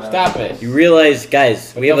really loud. Stop it. You realize,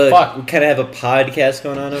 guys, What we have the fuck? we kind of have a podcast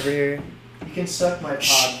going on over here. You can suck my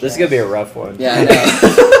pod. This is gonna be a rough one. Yeah, I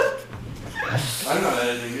know. I'm not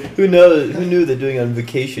editing it. Who knows? Who knew that doing on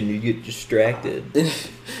vacation you get distracted?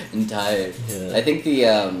 And tired. Yeah. I think the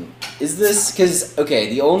is this because okay,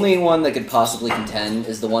 the only one that could possibly contend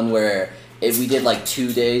is the one where we did like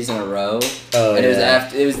 2 days in a row, Oh and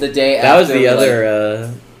yeah. it was the day That was after the we, like-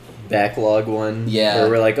 other backlog one. Yeah. Where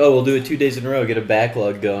we're like, oh, we'll do it 2 days in a row, get a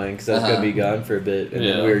backlog going, because that's Uh-huh. gonna be gone for a bit, and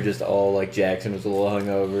Yeah. then we were just all like, Jackson was a little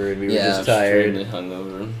hungover, and we were Yeah. just tired. Extremely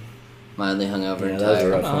hungover. mildly hungover Yeah, and that was a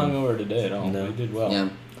tired. rough I'm not one. hungover today at all. No. We did well. Yeah,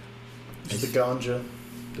 Just the ganja.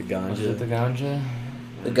 The Was it the ganja. ganja?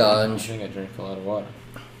 The I ganj. think I drink a lot of water.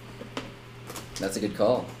 That's a good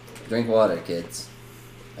call. Drink water, kids.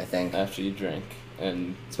 I think After you drink.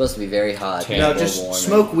 And it's supposed to be very hot. Tan. No, global just warming.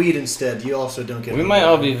 smoke weed instead. You also don't get. we might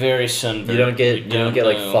all be very sunburned. You don't get We you don't get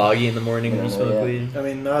like know. foggy in the morning when you Yeah, smoke yeah. weed. I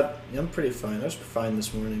mean, not. I'm pretty fine. I was fine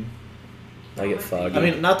this morning. I get foggy. I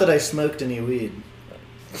mean, not that I smoked any weed.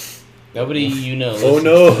 Nobody you know. oh listens.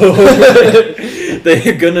 no,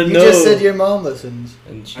 they're gonna You know. just said your mom listens.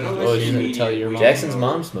 And she, I don't oh, listen you to didn't tell media. your mom. Jackson's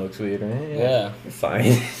mom smokes weed, right? Yeah. You're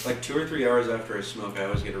fine. Like 2 or 3 hours after I smoke, I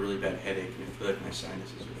always get a really bad headache, and I feel like my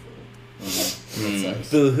sinuses are full. That Mm. sucks.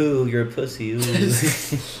 Boo hoo, you're a pussy. Ooh.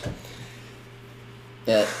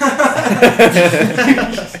 Yeah.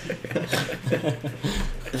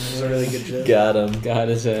 This is a really good joke. Got him. Got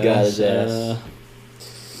his ass. Got his ass.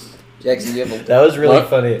 Jackson, you have a That was really What?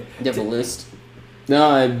 funny. you have a list. No,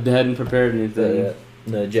 I hadn't prepared anything.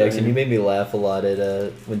 No, Jackson, Sorry. you made me laugh a lot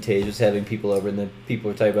at when Tage was having people over, and then people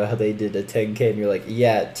were talking about how they did a 10K, and you're like,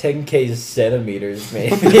 yeah, 10K is centimeters,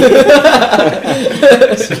 maybe.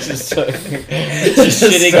 Just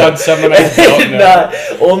shitting on someone I don't know. Not,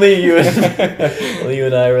 only you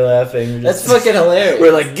and I were laughing. We're That's just- fucking hilarious.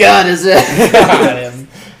 We're like, God is it? Got him.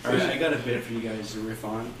 Alright, I got a bit for you guys to riff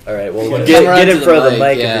on. All right, well, Come get around in to the front of the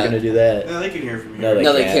mic, mic yeah. if you're gonna do that. No, they can hear from No, here.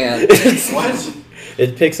 No, they can't. What?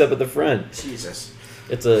 It picks up at the front. Jesus.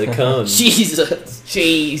 It's a cone. Jesus.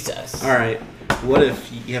 Jesus. Alright, what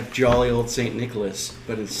if you have jolly old St. Nicholas,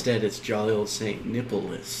 but instead it's jolly old St.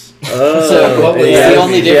 Nicholas? Oh, So what was yeah, the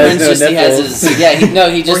only he has difference? no Just he has nipples. his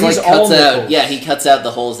he just Or like he's cuts all out. nipples. Yeah, he cuts out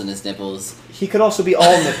the holes in his nipples. He could also be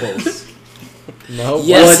all nipples. No.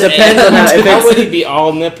 Yes, Well, it depends on how. If How would it's, he be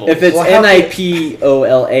all nipples? if it's Well, how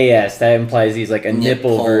Nipolas, that implies he's like a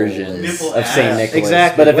nipple Nipples. version Nipple of Saint ass. Nicholas.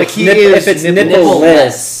 Exactly. But if Like it's he nip, is if it's nipple-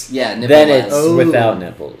 nippleless, Yeah, nipple then it's Oh. without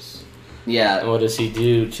nipples. yeah. what does he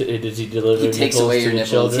do? Does he deliver He takes nipples away to your the nipples.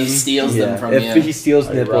 children? He steals them from if you. he steals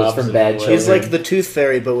Or he nipples robs from them bad away. children, He's like the tooth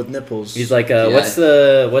fairy, but with nipples. he's like Yeah. what's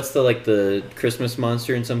the like the Christmas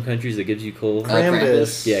monster in some countries that gives you cold?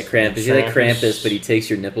 Krampus. Yeah, Krampus. He's like Krampus. Krampus, but he takes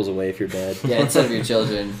your nipples away if you're bad. Yeah, instead of your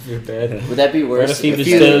children. You're bad. Would that be What worse? if he if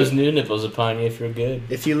you- bestows new nipples upon you if you're good?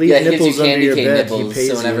 If you leave Yeah, he gives nipples you under candy your cane bed, nipples, he pays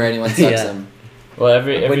so whenever you. anyone sucks Yeah. them. Well,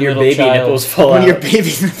 every When your little baby child, nipples fall When out. your baby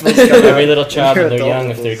nipples come every out. little child Your when they're adult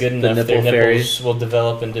young, if they're nipples. good The enough, their nipple nipples fairy. will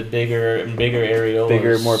develop into bigger and bigger areolas.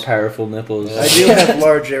 Bigger, more powerful nipples. Yeah. I do have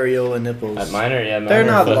large areola nipples. Mine are, yeah, mine They're are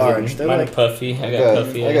not fuzzy. large, they're mine like- are puffy. I got got-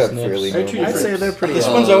 puffy I ass got nips. fairly Aren't you I'd say they're pretty This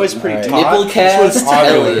Oh. one's always pretty Alright. taut. Nipple This cast? one's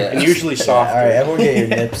Hell taller yeah. and usually All softer. right, everyone get your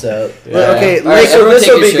nips out. Yeah. Okay, All right, So everyone this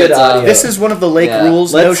take will your be good shirts off. audio. This is one of the lake Yeah.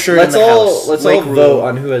 rules. Let's, No shirt let's in the all house. let's Lake all rule. vote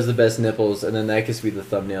on who has the best nipples, and then that gets to be the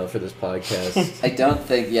thumbnail for this podcast. I don't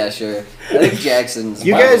think. Yeah, sure. I think Jackson's.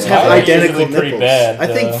 You probably guys have Mine are identical usually pretty nipples. bad, I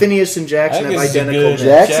think though. Phineas and Jackson I have think this is a identical good-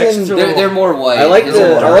 nipples. Jackson, They're more white. I like His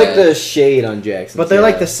the are I like red. the shade on Jackson. But they're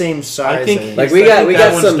like the same size. I think Like I we got think we that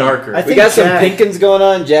got one's some darker. I we think got some Jack- pinkins going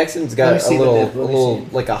on. Jackson's Let me got see a the little nip, let me little see.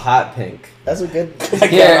 like a hot pink. That's a good.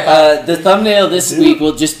 Here, the thumbnail this week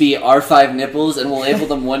will just be our 5 nipples, and we'll label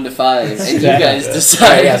them 1 to 5, and you guys Alright,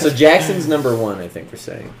 decide. yeah, so Jackson's number 1, I think we're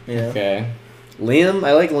saying. Yeah. Okay. Liam,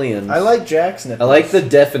 I like Liam. I like Jack's I nipples. like the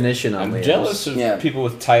definition on I'm Liam's. jealous of Yeah. people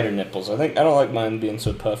with tighter nipples. I don't like mine being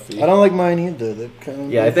so puffy. I don't like mine either. They're kind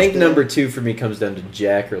of Yeah, I think number 2 for me comes down to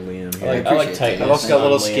Jack or Liam. I like appreciate tight. that. I've also got Yeah.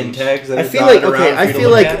 little skin tags that I are feel like dotted okay. around I for you to feel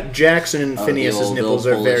look like at. Jackson and Oh, the Phineas's old nipples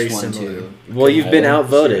Bill are very Polish one, similar. too. Well, you've been Yeah.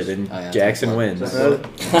 outvoted, and Oh, yeah. Jackson wins. She's done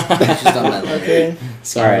that later. Okay.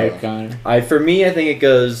 Sorry, Alright. Connor. For me, I think it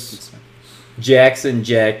goes Jackson,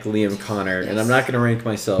 Jack, Liam, Connor, and I'm not going to rank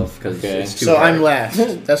myself because Okay. it's too So hard. I'm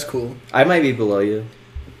last. That's cool. I might be below you.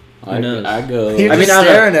 I knows? go. You're I mean, just I don't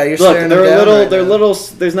know. staring at. You're Look, staring they're them a down little. right They're now. little.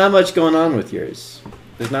 There's not much going on with yours.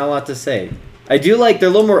 There's not a lot to say. I do like. They're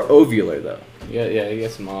a little more ovular though. Yeah, you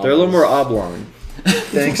got some. They're a little more oblong.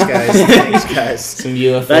 Thanks, guys. Thanks, guys. Some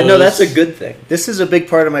UFOs. No, that's a good thing. This is a big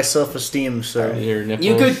part of my self-esteem. So Your nipples.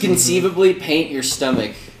 You could conceivably paint your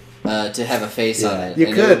stomach to have a face on Yeah. it. You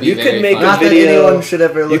and could. it would be You could very make funny. a not that video- anyone should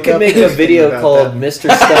ever You look can up make a anything video about called that.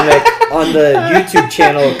 Mr. Stomach on the YouTube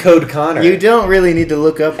channel Code Connor. You don't really need to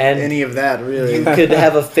look up And any of that, really. You could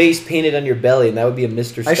have a face painted on your belly, and that would be a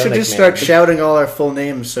Mr. Stomach. I should just man. start shouting all our full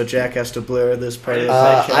names so Jack has to blur this part of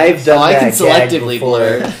the section. I've done Oh, I that can gag selectively before.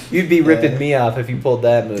 blur. You'd be ripping me off if you pulled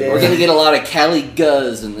that move. Damn. We're gonna get a lot of Cali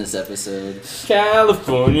Guzz in this episode.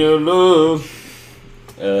 California love.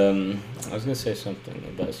 I was gonna say something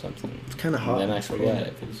about something. It's kind of hot. And then I forgot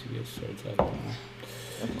it because you guys started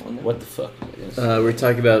talking. What the fuck? We're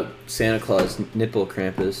talking about Santa Claus nipple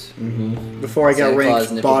Krampus. Before I got Santa Claus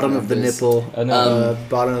ranked nipple bottom of the Krampus. nipple, I know.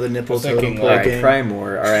 bottom of the nipple I was thinking, totem All pole right, game. cry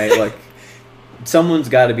more. All right, look, someone's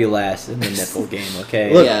got to be last in the nipple game.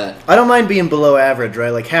 Okay. Look, Yeah. I don't mind being below average,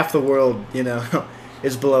 right? Like half the world,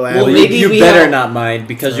 is below Well, average. maybe you we better have- not mind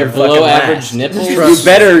because you're Below fucking average last. nipples? You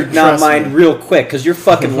better not Trust mind me. real quick because you're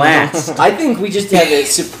fucking last. I think we just have a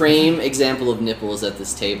supreme example of nipples at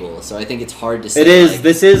this table, so I think it's hard to say. It is. like-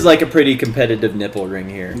 This is like a pretty competitive nipple ring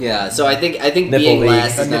here. Yeah, so I think Nipple being league.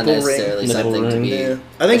 last A is not nipple ring. necessarily Nipple something to ring. be. Yeah.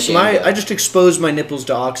 I think ashamed of. I just exposed my nipples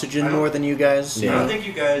to oxygen I don't- more than you guys. Yeah. I don't think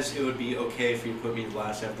you guys, it would be okay if you put me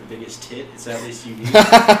last. I have the biggest tit. It's at least unique.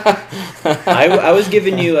 I was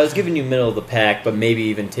giving you middle of the pack, but maybe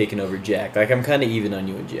even taking over Jack. Like I'm kind of even on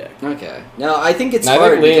you and Jack. Okay. No, I think it's I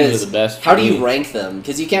hard think Liam's because the best. how for do you me. rank them?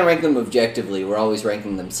 Because you can't rank them objectively. We're always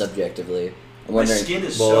ranking them subjectively. I'm My wondering. skin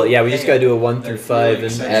is Well, so yeah, we just pale gotta do a 1 that through it 5 really and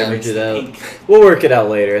accentuates average it the out. pink. We'll work it out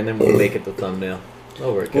later, and then we'll make it the thumbnail.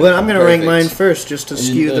 We'll work it. Well, then I'm gonna rank Perfect. mine first, just to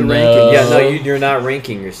skew the And, ranking. Yeah, no, you're not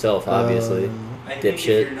ranking yourself, obviously. I think Dipshit.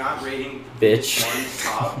 if you're not rating Bitch. this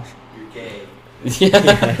one top, you're gay.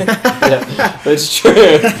 Yeah, that's true.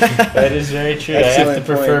 That is very true. I have to Excellent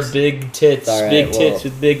prefer points. big tits, All right, big tits well,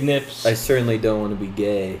 with big nips. I certainly don't want to be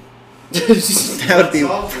gay. That would be.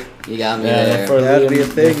 Solves it. You got me Yeah, there. therefore That'd Liam, be a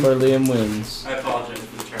thing. therefore Liam wins. I apologize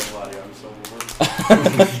for the terrible audio. I'm so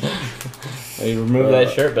bored. You remove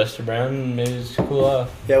that shirt, Buster Brown, and maybe just cool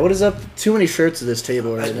off. Yeah, what is up? Too many shirts at this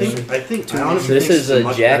table I right think. now. I honestly This think is it's a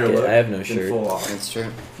much better jacket. look I have no than shirt. Full off. That's true.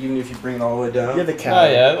 Even if you bring it all the way down. You're the Oh cow.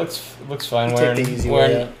 yeah, it looks fine. Take Wearing, the easy way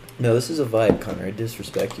wearing out. No, this is a vibe, Connor. I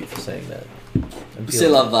disrespect you for saying that. I'm C'est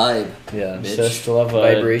la vibe. Yeah. bitch. just to love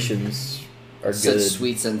Vibrations are Such good.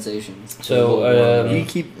 sweet sensations. So, You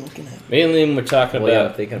keep looking at me. Me and Liam were talking Well, yeah, I'm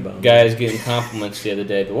about thinking about it. guys getting compliments the other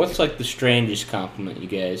day, but what's like the strangest compliment you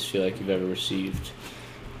guys feel like you've ever received?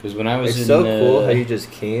 Because when I was It's in, so cool how you just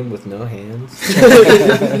came with no hands.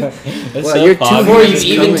 That's Well, so you're too positive. Before you It's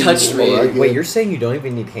even coming. touched me. Well, Wait, you're saying you don't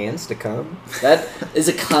even need hands to come? That is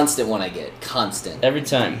a constant one I get. Constant. Every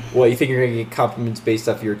time. What, you think you're gonna get compliments based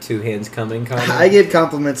off your 2 hands coming, Connor? I get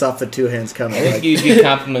compliments off the 2 hands I coming. think Like, you get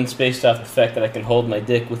compliments based off the fact that I can hold my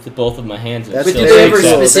dick with both of my hands. And that's still But do they sticks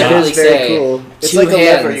ever out. That specifically is very say cool. It's 2 like a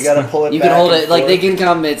hands? lever. You gotta pull it You back can hold and it like they forth. can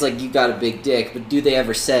comment. It's like you got a big dick, but do they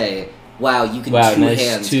ever say, "Wow, you can Wow, 2 nice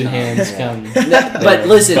hands"? 2 come." hands come. No, but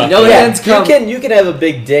listen, Fuck no yeah. hands come. You can have a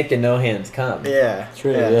big dick and no hands come. Yeah.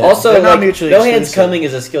 True, Yeah. yeah. Also, They're not like, mutually no hands exclusive. coming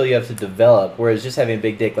is a skill you have to develop, whereas just having a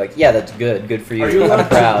big dick, like, yeah, that's good. Good for you. Are you I'm allowed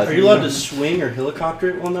proud. To, are you allowed to swing or helicopter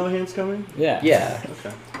it while no hands coming? Yeah. Yeah,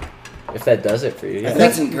 Okay. if that does it for you. I Yeah. think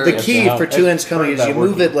That's the encouraged. key Yeah. for 2 hands coming is Heard you that move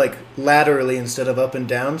working. it like laterally instead of up and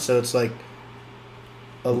down, so it's like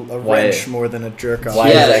a Why- wrench more than a jerk off. Why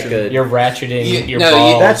Yeah. is that good? You're ratcheting You- your no, you-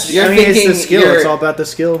 balls. That's You're I mean, it's thinking the skill. you're- It's all about the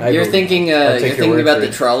skill. I You're believe- thinking, I'll you're take your thinking word about for the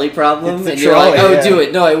it. trolley problem, It's the and you're like, trolley, "Oh, yeah. do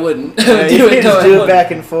it." No, I wouldn't. Yeah, do you it. No, just I do it wouldn't.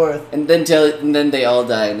 back and forth. And then they all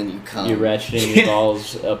die, and then you come. You're ratcheting your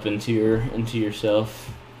balls up into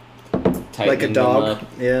yourself. Like a Tightening them dog. up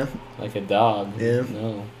Yeah. like a dog. Yeah.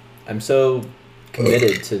 No. I'm so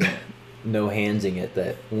committed to no handsing it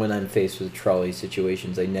that when I'm faced with trolley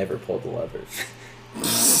situations, I never pull the lever.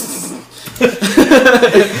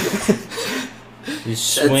 You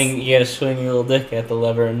swing. You gotta swing your little dick at the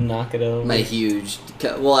lever and knock it over. My huge.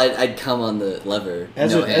 Well, I'd come on the lever.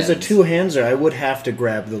 As no a hands. two-handser, I would have to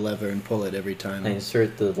grab the lever and pull it every time. I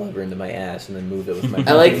insert the lever into my ass and then move it with my.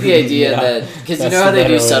 I like the idea Yeah. that because you That's know how the they better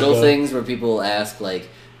do way to subtle go. things where people ask like,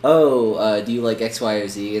 "Oh, do you like X, Y, or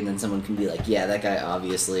Z?" And then someone can be like, "Yeah, that guy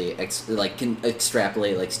obviously can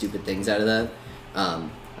extrapolate like stupid things out of that."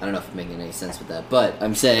 I don't know if I'm making any sense with that, but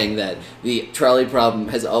I'm saying that the trolley problem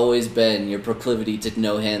has always been your proclivity to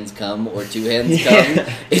no hands come or two hands come.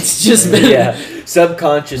 It's just been Yeah,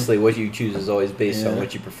 subconsciously, what you choose is always based on Yeah.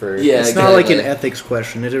 what you prefer. Yeah, It's not like an exactly. ethics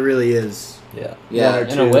question. It really is. Yeah. Yeah. One or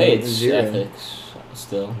In two a way, or it's zero. ethics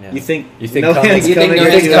still. Yeah. You think You think no coming- hands You think coming no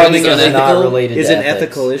is hands an coming ethical- is not unethical? related is to an ethics.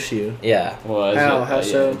 ethical issue, Yeah. Well, How yeah,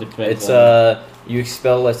 so? it depends It's on- you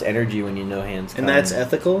expel less energy when you no hands and come. that's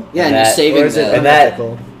ethical. Yeah, and you're That- saving Or is it them. And that-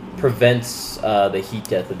 unethical? prevents the heat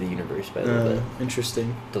death of the universe by a little bit.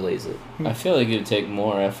 Interesting. Delays it. I feel like it would take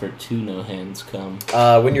more effort to no hands come.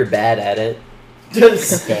 When you're bad at it,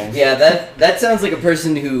 Okay. Yeah, that sounds like a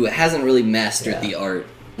person who hasn't really mastered Yeah. the art,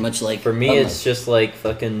 much like for me, oh, it's just like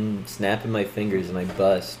fucking snapping my fingers and I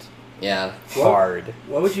bust yeah. hard.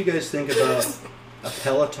 What would you guys think about a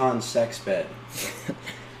Peloton sex bed?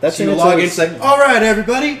 That's So you an log in, always- it's like, all right,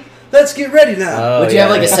 everybody, let's get ready now. Oh, Would you yeah, have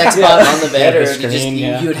like a yeah. sex bot on the bed, Yeah, or the you just screen,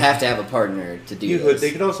 yeah. you would have to have a partner to do You this? could. They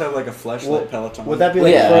could also have like a fleshlight Well, Peloton. would that be Well,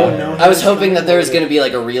 like yeah. pro no I was hands hoping come? that there was gonna be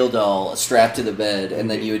like a real doll strapped to the bed, and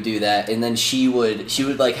then you would do that, and then she would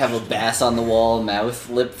like have a bass on the wall mouth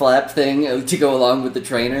lip flap thing to go along with the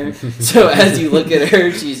trainer. So as you look at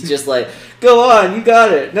her, she's just like, "Go on, you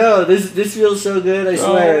got it. No, this feels so good. I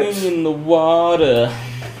swear." Going in the water.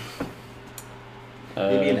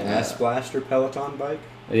 Maybe an ass blaster Peloton bike.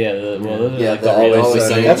 Yeah, those are Yeah, like the the real Always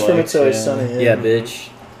sunny Sunny. That's from bikes, It's Always yeah. Sunny. Yeah, bitch.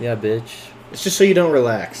 Yeah, bitch. It's just so you don't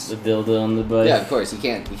relax, The dildo on the bike. Yeah, of course you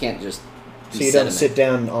can't just. so be you don't sediment. sit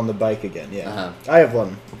down on the bike again. Yeah, Uh-huh. I have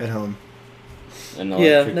one at home. An Yeah,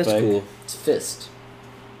 electric that's bike. cool. It's fist.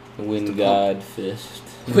 The Wind God Fist.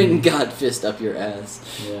 Wind God fist up your ass.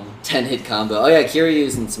 Yeah. 10-hit combo. Oh yeah,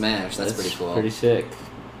 Kiryu's in Smash. That's pretty cool. Pretty sick.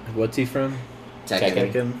 What's he from?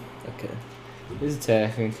 Tekken. Tekken. Okay. He's a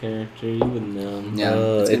Tekken character. You wouldn't know him. Yeah,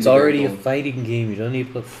 it's it's gonna be already very a cool. fighting game. You don't need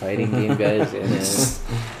to put fighting game guys in it.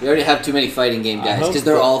 We already have too many fighting game I guys hope because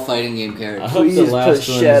they're that- all fighting game I characters. hope Please the put last one's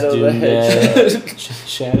Shadow the Doom Hedgehog.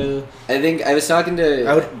 Shadow. I think I was talking I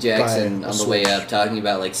to would Jackson buy a on the way Switch. up, talking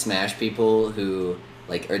about like Smash people who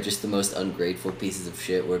like are just the most ungrateful pieces of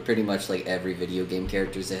shit. Where pretty much like every video game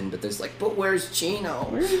character's in, but there's like, but where's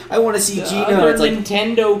Gino? I want to see The Gino. other It's like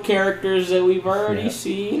Nintendo characters that we've already Yeah.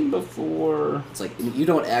 seen before. it's like you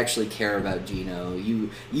don't actually care about Gino. You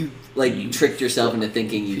like tricked yourself into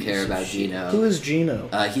thinking you care about Who Gino. is Gino?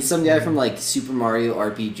 He's some guy from like Super Mario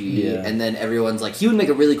RPG, Yeah. and then everyone's like, he would make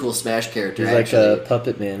a really cool Smash character. He's like actually. a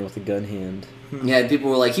puppet man with a gun hand. Yeah, and people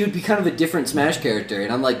were like, he would be kind of a different Smash character,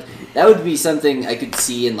 and I'm like, that would be something I could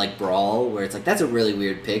see in like Brawl, where it's like that's a really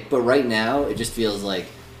weird pick, but right now it just feels like,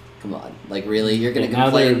 come on, like really, you're gonna And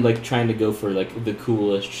now they're complain? like trying to go for like the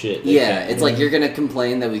coolest shit. they Yeah, can. it's like you're gonna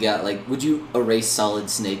complain that we got like, would you erase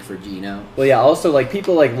Solid Snake for Gino? Well, yeah. Also, like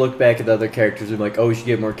people like look back at the other characters and like, oh, we should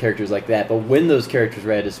get more characters like that. But when those characters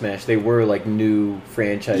were added to Smash, they were like new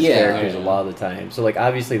franchise Yeah. characters Yeah. a lot of the time. So like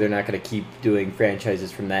obviously they're not going to keep doing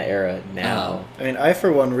franchises from that era now. I mean, I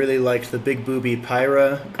for one really liked the big booby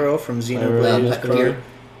Pyra girl from Xenoblade. Pyra, Well, here,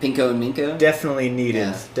 Pinko and Minko. Definitely needed.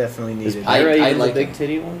 Yeah. Definitely Is needed. I Pyra even like the big them.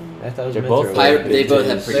 titty one? I thought it was They're Mithra both with Pyra- big they both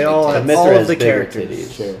have titties. pretty They big all tits. have Mithra all has of the bigger characters.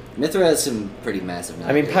 titties. Sure. Mithra has some pretty massive.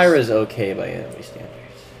 I mean, nowadays. Pyra's okay by enemy standards.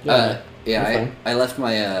 Yeah, They're fine. I left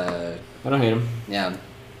my I don't hate him. Yeah.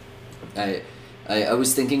 I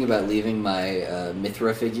was thinking about leaving my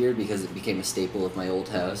Mithra figure because it became a staple of my old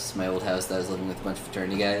house. My old house that I was living with a bunch of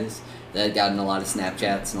fraternity guys. That had gotten a lot of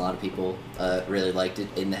Snapchats and a lot of people really liked it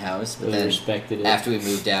in the house. But Really then respected it. after we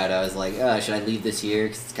moved out, I was like, should I leave this here?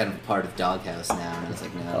 Because it's kind of a part of Doghouse now. And I was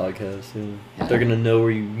like, no. Doghouse. Yeah. Yeah. They're gonna know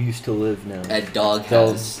where you used to live now. At They'll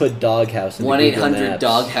Doghouse. put Doghouse in 1-800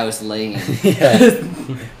 Doghouse Lane. Yeah.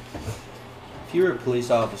 If you were a police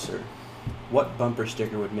officer what bumper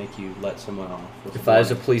sticker would make you let someone off? If I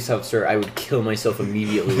was a police officer, I would kill myself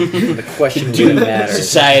immediately. The question wouldn't matter.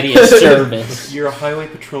 Society of service. You're a highway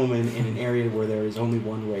patrolman in an area where there is only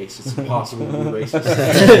one race. It's impossible to be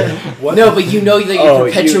racist. What? No, but you know that you're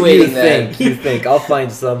perpetuating that. You think. I'll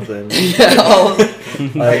find something.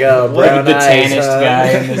 Yeah, Like, oh, We're brown the eyes, tannest guy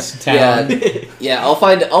in this town. yeah. I'll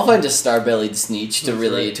find a star-bellied sneech to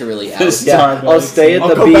really out. Yeah, I'll stay at I'll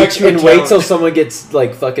the go back beach to a and wait town. till someone gets,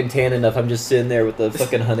 like, fucking tan enough. I'm just sitting there with the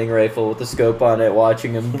fucking hunting rifle with the scope on it,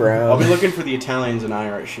 watching them I'll be brown. looking for the Italians and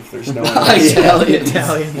Irish if there's no one. Italians.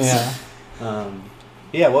 Italians. Yeah.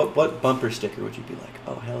 Yeah. What bumper sticker would you be like?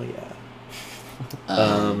 Oh hell yeah!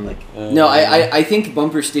 Um, No, I think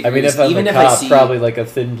bumper stickers. I mean, if I'm even a if cop, I see, probably like a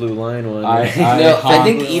thin blue line one. I right? No, I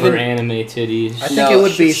think honk even- for anime titties. I think No, it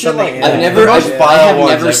would be shit something. like I've Yeah. never, The most I vile have ones,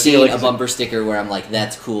 never I feel seen like a it's- bumper sticker where I'm like,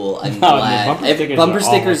 that's cool. I'm No, glad. bumper stickers Bumper are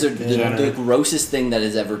stickers are awful. the Yeah. grossest thing that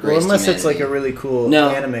has ever Well, graced unless it's like a humanity. really cool No.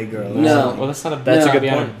 anime girl. No. Well, that's not a. That's No. a good be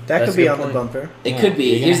on- point. That That's could a be good on the point. bumper. It Yeah, could be.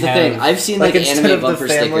 you're Here's the gonna thing. have- I've seen like, like instead anime of the bumper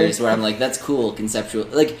family- stickers where I'm like, that's cool, conceptual.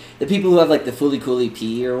 Like the people who have like the Fooly Cooly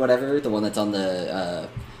P or whatever, the one that's on the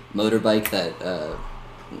motorbike that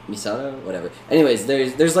Misato, whatever. Anyways,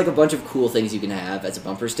 there's like a bunch of cool things you can have as a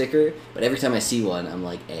bumper sticker, but every time I see one, I'm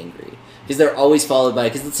like angry because they're always followed by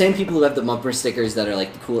because the same people who have the bumper stickers that are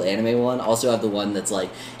like the cool anime one also have the one that's like,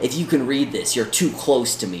 if you can read this, you're too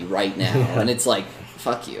close to me right now, and it's like,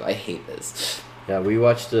 fuck you, I hate this. Yeah, we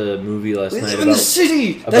watched a movie last We night live in the about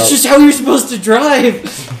city. about- That's just how you're supposed to drive.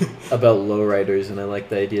 lowriders, and I like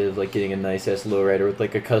the idea of like getting a nice ass lowrider with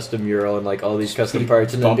like a custom mural and like all these custom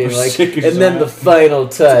parts, and then Bumper being like, stickers and then on the it. final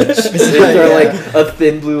touch, they throw like a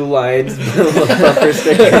thin blue lines bumper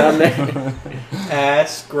sticker on there.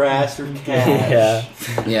 Ass, grass, or cash.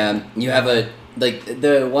 Yeah. Yeah, you have a like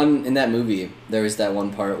the one in that movie. There was that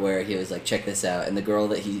one part where he was like, "Check this out," and the girl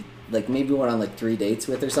that he like maybe went on like 3 dates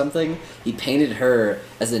with or something. He painted her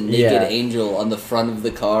as a naked Yeah. angel on the front of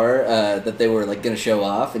the car that they were like gonna show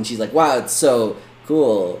off, and she's like, "Wow, it's so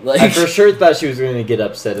cool!" Like, I for sure thought she was going to get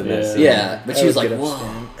upset in that Yeah. scene. yeah, but she I was would like, get "Whoa!"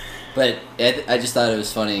 upset. But I just thought it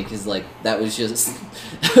was funny because like that was just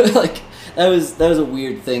like that was a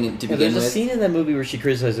weird thing to Yeah, begin there's a with. scene in that movie where she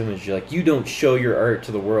criticizes him and she's like, "You don't show your art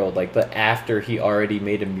to the world." Like, but after he already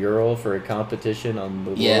made a mural for a competition on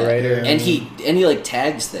the Yeah, lowrider, and he like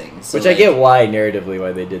tags things, so, which I like, get why narratively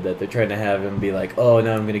why they did that. They're trying to have him be like, "Oh,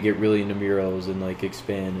 now I'm gonna get really into murals and like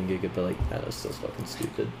expand and get good," but like that was still fucking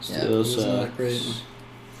stupid. Yeah, Still it was not sucks. great.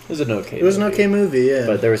 It was an okay. It was an movie, okay movie, yeah.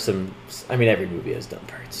 but there was some. I mean, every movie has dumb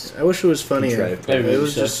parts. I wish it was funnier. Contrived. That It really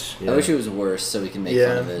was sucks. just Yeah. I wish it was worse so we can make Yeah.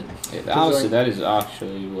 fun of it. Yeah, honestly, that is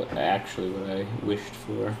actually what I wished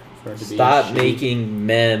for it to be. Stop a shitty- making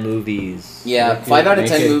meh movies. Yeah, Make 5 out of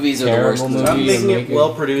make 10 it movies are the worst. terrible of Stop those. movies. making Make it a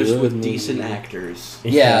well produced good with movie. decent actors.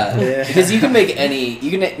 Yeah, Yeah. because you can make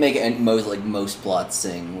most most plots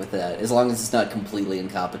sing with that as long as it's not completely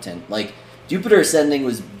incompetent. Like Jupiter Ascending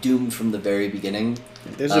was doomed from the very beginning.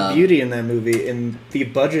 There's a beauty in that movie, in the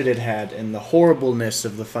budget it had, and the horribleness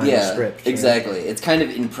of the final Yeah, script. you know? exactly. It's kind of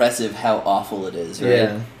impressive how awful it is, right?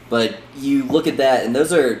 Yeah. But you look at that, and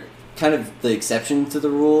those are kind of the exception to the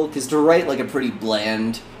rule, because to write like a pretty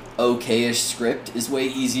bland, okay-ish script is way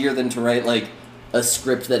easier than to write like a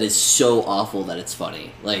script that is so awful that it's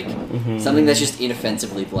funny. Like something that's just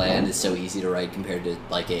inoffensively bland is so easy to write compared to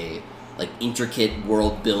like a intricate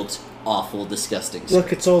world built, awful, disgusting script.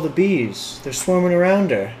 Look, it's all the bees. They're swarming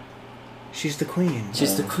around her. She's the queen.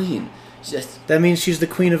 She's the queen. She's, That means she's the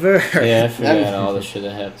queen of Earth. Yeah, I forgot all the shit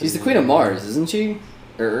that happened. she's the queen of Mars, isn't she?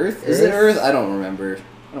 Or Earth? Is it Earth? I don't remember.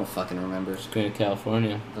 I don't fucking remember. She's queen of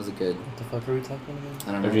California. That was a good. What the fuck are we talking about?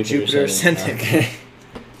 I don't Or know. Jupiter Ascending. Ascending.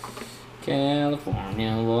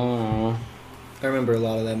 California. Whoa. I remember a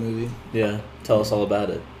lot of that movie. Yeah, tell us all about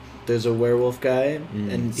it. There's a werewolf guy,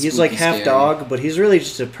 and he's Spooky like half scary. dog, but he's really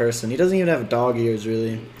just a person. He doesn't even have dog ears,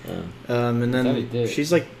 really. And thought he then did.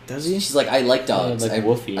 she's like, does he? She's like, I like dogs. like I,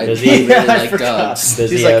 Wolfie. I Does really, he? really I like forgot. dogs.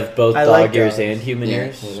 Does He's he like, have both "I dog like ears dogs." and human Yeah. I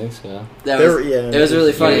ears? think so. That They're- was, yeah, it was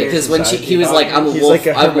really funny yeah, because when inside he was the like, dog. I'm a He's wolf, like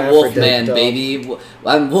a I'm a wolf hermaphrodite man, dog. baby.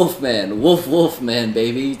 I'm wolf man, wolf man,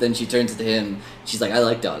 baby. Then she turns to him. She's like, I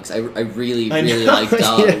like dogs. I really, I really know, like yeah.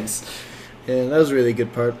 dogs. Yeah, that was a really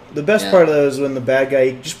good part. The best Yeah. part of that is when the bad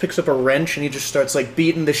guy just picks up a wrench and he just starts like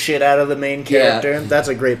beating the shit out of the main Yeah. character. That's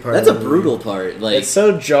a great part. That's of a the movie. brutal part. Like, It's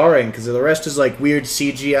so jarring because the rest is like weird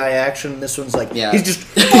CGI action. This one's like Yeah. he's just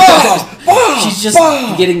she's just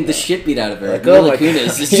getting the shit beat out of her. Like, oh Mila my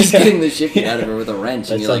Kunis is God. just getting the shit beat out of her with a wrench.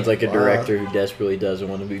 That and sounds you're like a wow. director who desperately doesn't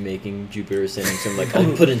want to be making Jupiter Ascending. So I'm like,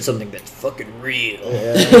 I'll put in something that's fucking real.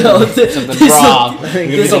 Something wrong. You're gonna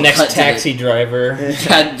be the this'll cut next to taxi driver.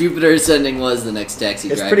 God, Jupiter Ascending was the next taxi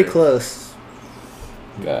It's driver. pretty close.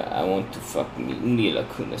 God, I want to fuck Mila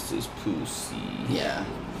Kunis's pussy. Yeah,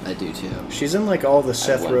 I do too. She's in like all the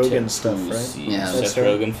Seth I want Rogen her stuff, pussy. right? Yeah. Seth That's her.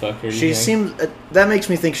 Rogen fucker. you She think? seems that makes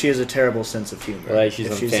me think she has a terrible sense of humor. Right, she's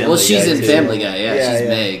If on in- Family Well, she's Guy, in too. Family Guy. Yeah, Yeah, she's yeah.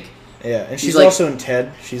 Meg. Yeah, and She's she's like- also in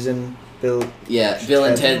Ted. She's in Bill. Yeah, Bill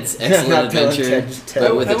and Ted. Ted's Excellent Not Bill and Adventure. Ted, Ted.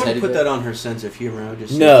 But with I a wouldn't teddy put bear. that on her sense of humor. I would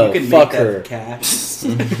just say No, if you can fuck make that her. cash.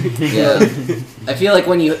 Yeah, I feel like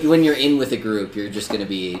when you're in with a group, you're just gonna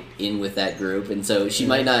be in with that group, and so she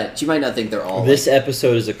might not think they're all. This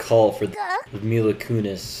episode is a call for Mila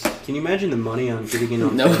Kunis. Can you imagine the money on getting in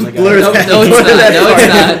on no, no, Family Guy? Blur no, that. it's Blur not. that No,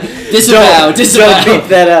 part. it's not. Disavow. Don't Disavow. beat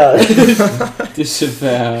that out.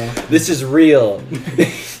 Disavow. This is real.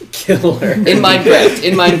 Kill her. In Minecraft.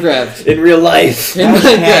 In Minecraft. In real life. In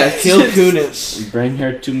Minecraft. Kill Kunis. Bring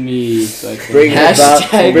her to me so I can Bring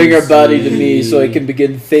Hashtag- bring her body to me so I can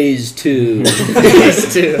begin phase 2.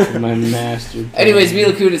 These two. my master. Anyways,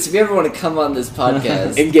 Mila Kunis, if you ever want to come on this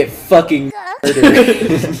podcast, and get fucking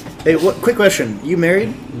murdered. Hey, quick question. You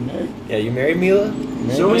married? Yeah, you married Mila?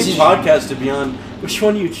 So many podcasts to be on. Which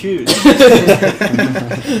one do you choose?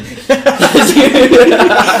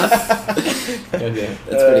 Okay.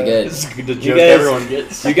 that's pretty good. This is the You joke guys- everyone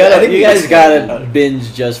gets. You guys gotta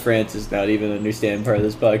binge Just Francis now to even understand part of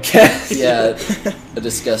this podcast. Yeah, a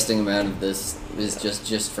disgusting amount of this is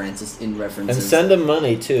just Francis in references. And send him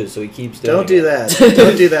money too, so he keeps doing Don't do it. that.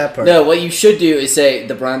 Don't do that part. No, what you should do is say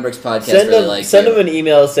the Brian Brooks podcast really likes Send you. him an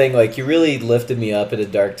email saying like you really lifted me up at a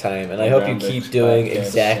dark time, and I The hope you Brown keep Brooks doing podcast,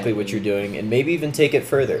 exactly yeah. what you're doing, and maybe even take it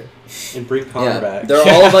further. And bring Connor Yeah, back. they're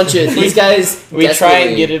all a bunch of these guys. We try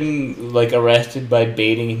and desperately- get him like arrested by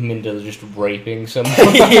baiting him into just raping someone.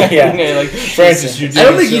 Yeah. Like Francis, you're doing I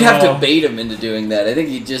don't think so you'd have to well. bait him into doing that. I think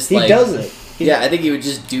you'd just He like. does it. Yeah, I think he would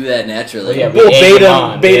just do that naturally. Oh, yeah, We'll egg bait him him,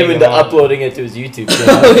 on, bait egg him him into on. uploading it to his YouTube Oh,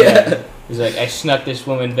 channel. yeah. He's like, I snuck this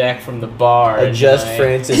woman back from the bar. A and Just I-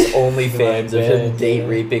 Francis OnlyFans of him bed, date yeah.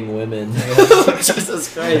 raping women.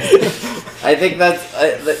 Jesus Christ. I think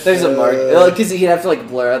there's a mark. Because he'd have to like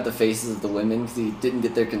blur out the faces of the women because he didn't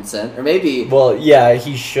get their consent. Or maybe. Well, yeah,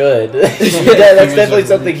 he should. That's definitely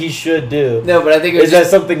something he should do. No, but I think it was Is that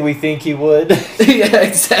something we think he would? yeah,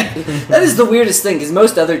 exactly. That is the weirdest thing because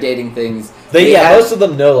most other dating things. Most of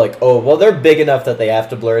them know, like, oh, well, they're big enough that they have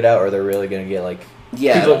to blur it out, or they're really gonna get like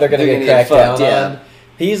people they're gonna get cracked fucked, down on.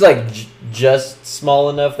 He's like just small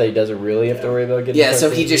enough that he doesn't really have to worry about getting. Yeah, so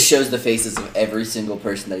fucked he in. just shows the faces of every single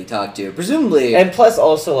person that he talked to. Presumably. And plus,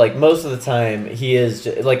 also, like, most of the time, he is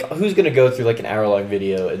like, who's gonna go through like an hour-long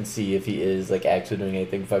video and see if he is like actually doing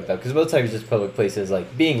anything fucked up? Because most of the time, it's just public places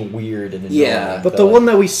like being weird and annoying. Yeah. But the one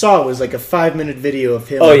that we saw was like a 5-minute video of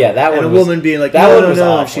him. Oh, yeah, that and one a was- woman being like, that no, one no, was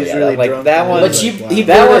no, awful, she's yeah, really like, drunk. that one- But he that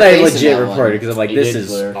blurred one her I face in legit that one. reported because I'm like, He this did is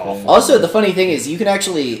blur her awful. face. Also, the funny thing is, you can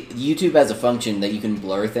actually YouTube has a function that you can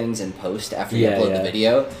blur things and post after you Yeah, upload yeah. the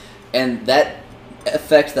video, and that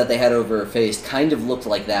effect that they had over her face kind of looked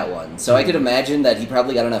like that one. So I could imagine that he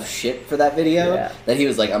probably got enough shit for that video Yeah. that he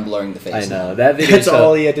was like, "I'm blurring the face." I now." know that video. That's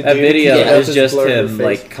all he had to that do. video Yeah, is just just blur her him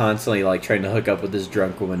face. like constantly like trying to hook up with this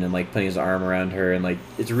drunk woman and like putting his arm around her and like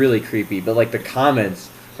it's really creepy. But like the comments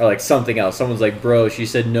are like something else. Someone's like, "Bro, she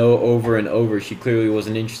said no over and over. She clearly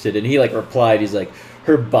wasn't interested." And he like replied, he's like,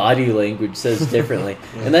 "Her body language says differently."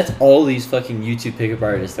 And that's all these fucking YouTube pickup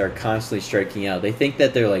artists are constantly striking out. They think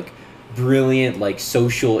that they're like brilliant like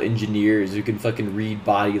social engineers who can fucking read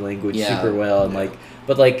body language Yeah. super well and Yeah. like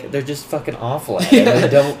but like they're just fucking awful at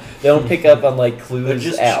it. They don't pick up on like They're clues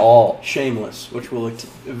just at all. shameless, which will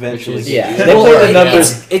eventually. Which is- Yeah, get they Well, play the it's-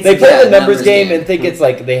 numbers. it's- They play yeah, the numbers numbers game game. and think it's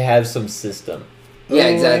like they have some system. Yeah, Oh,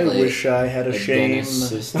 exactly. I wish I had a The shame. Dennis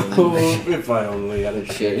system. Oh, if I only had a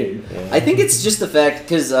shame. Yeah. I think it's just the fact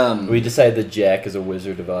because We decided that Jack is a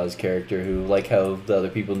Wizard of Oz character who, like how the other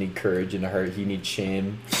people need courage and heart, he needs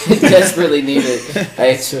shame. desperately need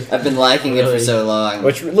it. I've been lacking it for Really? so long.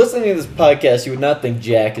 Which, listening to this podcast, you would not think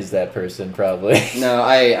Jack is that person, probably. No,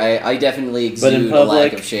 I definitely But in exude a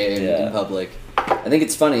lack public, of shame yeah. in public. I think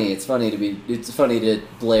it's funny. It's funny to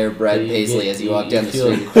blare Brad You Paisley get- as you you- walk down you the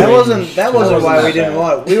feel- street. That wasn't wasn't why we that didn't bad.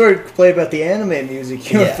 want. We were playing about the anime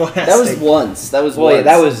music. You were Yeah. blasting. That was once. That was Well, once.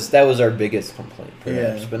 yeah, that was our biggest complaint,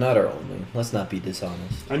 perhaps, Yeah. but not our only. Let's not be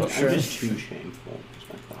dishonest. I'm Sure. just too shameful. Is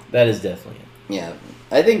my thought. That is definitely it. Yeah,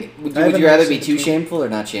 I think. Would I haven't you rather noticed be it too too. shameful or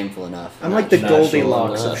not shameful enough? I'm like the Not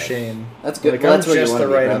Goldilocks sure. of shame. That's good. Like Well, I'm that's where you just wanna the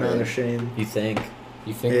be, right probably. amount of shame. You think,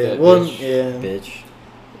 You think Yeah. that Well, bitch? yeah. bitch?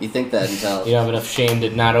 You think that until You don't have enough shame to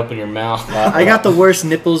not open your mouth. I got the worst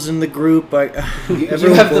nipples in the group. you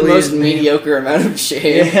have the most mediocre amount of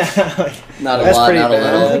shame. Yeah, Not a That's lot, pretty not a bad.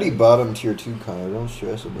 I'm little. pretty bottom tier 2, Connor. Don't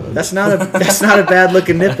stress about it. that's not a bad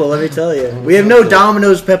looking nipple. Let me tell you. We have no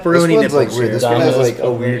Domino's pepperoni This one's nipples. like weird. here. This one has like a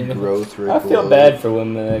Domino's weird pepperoni growth rate. I feel bad for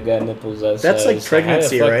women that got nipples that That's like size.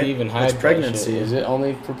 pregnancy, How the fuck right? do you even hide That's that pregnancy. shit? Is it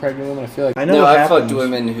only for pregnant women? I feel like. I know No, what I've fucked happens.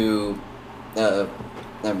 women who.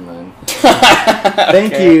 Never mind.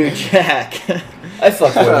 Thank you, Jack. I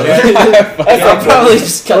fuck with I'll probably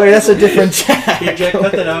just cut. Oh, wait, that's a different Jack. Here, Jack,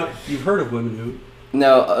 cut that out. You've heard of women who.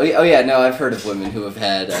 No, oh yeah, no, I've heard of women who have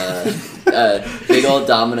had big old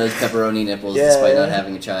Domino's pepperoni nipples Yeah, despite yeah. not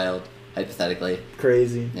having a child, hypothetically.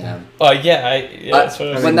 Crazy. Yeah. That's what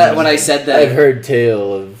I was When I said that, I've heard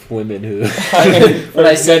tale of women who when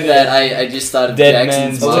I said that, I just thought of Dead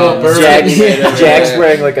Jackson's man's mom. little Jack's, standing right over Jack's there.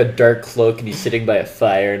 wearing like a dark cloak and he's sitting by a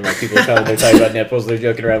fire and like people come they're talking about nipples, they're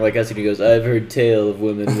joking around like us and he goes, I've heard tale of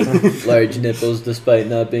women with large nipples despite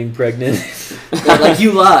not being pregnant. They're like,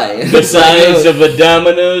 you lie. The size of a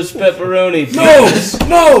Domino's pepperoni piece.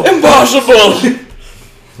 No! Impossible!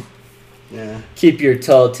 Yeah. Keep your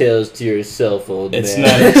tall tales to yourself, old It's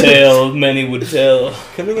man. not a tale many would tell.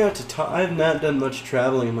 Coming out to I have not done much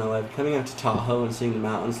traveling in my life. Coming out to Tahoe and seeing the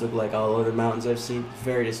mountains look like all other mountains I've seen,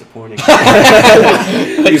 very disappointing. You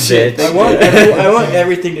bitch. I want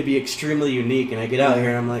everything to be extremely unique, and I get out here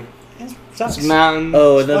and I'm like, it sucks. It's mountain.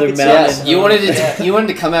 Oh, another Fucking mountain. Yeah, you wanted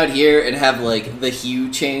to come out here and have like the hue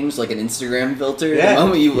change, like an Instagram filter, Yeah. the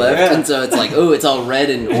moment you left, Yeah. and so it's like, oh, it's all red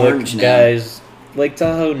and Look, orange now. guys, Lake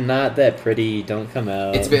Tahoe not that pretty. Don't come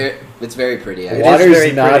out. It's very pretty. It Actually. is Water's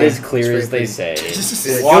very not pretty. as clear It's as very they pretty.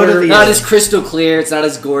 say. Go to the, Not as crystal clear. It's not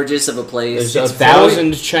as gorgeous of a place. There's It's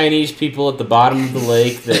 1,000 Chinese people at the bottom of the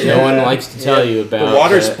lake that no one likes to tell you about. The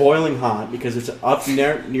water's but- boiling hot because it's up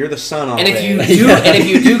near the sun all And if day.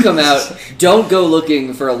 you do come out, don't go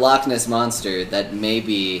looking for a Loch Ness monster that may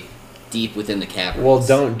be deep within the caverns. Well,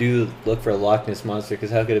 don't look for a Loch Ness monster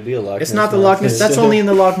because how could it be a Loch Ness? It's not the Loch Ness. monster? That's only in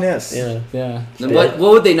the Loch Ness. Yeah, Yeah. Then what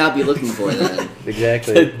would they not be looking for then?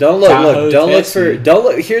 exactly. Don't look. Tahoe Look. Don't look for. Tessie. Don't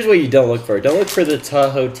look. Here's what you don't look for. Don't look for the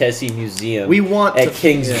Tahoe Tessie Museum. We want at to-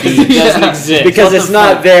 Kings yeah. Beach It doesn't exist. because What it's the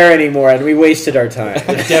not fuck? there anymore, and we wasted our time.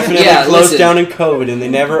 It definitely Yeah, closed listen. down in COVID, and they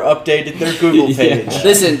never updated their Google page.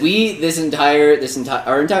 Listen, we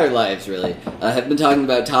our entire lives really have been talking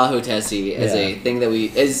about Tahoe Tessie as a thing that we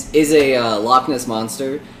is a Loch Ness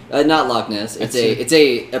monster. Not Loch Ness. It's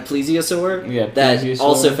a plesiosaur Yeah, that plesiosaur.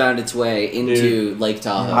 also found its way into Dude, Lake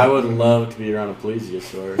Tahoe. I would love to be around a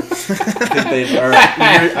plesiosaur.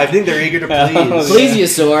 I think they're eager to please.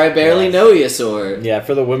 Plesiosaur, I barely know Eosaur. Yeah,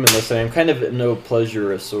 for the women listening, I'm kind of no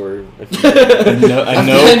pleasure-asaur. If No, I I'm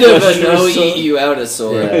know. kind of a pleasure no so- eat you out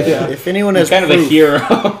asaur. Yeah. If anyone He's has kind of a proof, hero.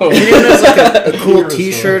 if anyone has like a cool Hero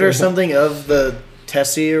T-shirt or sword. something of the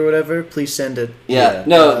Tessie or whatever, please send it. Yeah,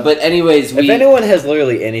 no, but anyways, if anyone has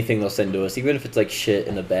literally anything, they'll send to us, even if it's like shit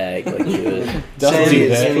in a bag. Like, do it. Don't Send do it,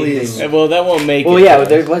 that. please. Well, that won't make Well, it. yeah.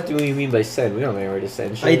 What do we mean by send? We don't know where to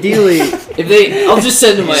send shit. Ideally, if they, I'll just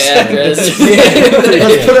send them my address.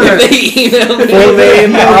 Let's put our- If they email me. Full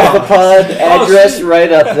name, off the pod, address,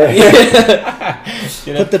 right up there.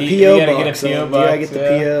 put the You PO gotta get a box. PO on. box. Yeah, I get the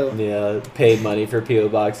PO. Yeah, pay money for PO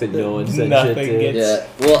box that no one sent Nothing shit to. gets-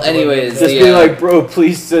 Yeah. Well, anyways, Just be like, bro,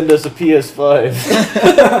 please send us a PS5.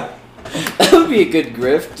 that would be a good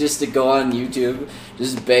grift just to go on YouTube,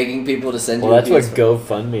 just begging people to send Well, you. that's a what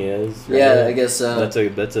PS5. GoFundMe is. Right? Yeah, I guess so. That's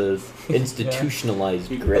a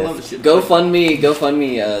institutionalized grift. GoFundMe.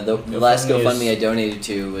 The last GoFundMe GoFundMe I is- donated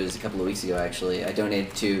to was a couple of weeks ago. Actually, I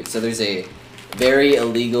donated to. So there's a very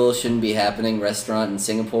illegal, shouldn't be happening restaurant in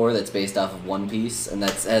Singapore that's based off of One Piece, and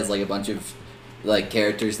that has like a bunch of like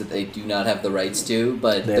characters that they do not have the rights to,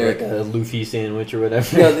 but They they're. have like a Luffy sandwich or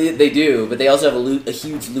whatever. No, they do, but they also have a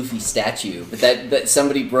huge Luffy statue. But that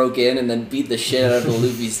somebody broke in and then beat the shit out of the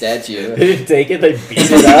Luffy statue. They didn't take it, they beat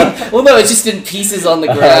it up. Well, no, it's just in pieces on the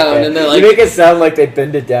ground, Okay. and they're You like, make it sound like they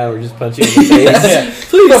bend it down, we're just punching it in the face.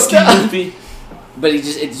 "Please stop!" But it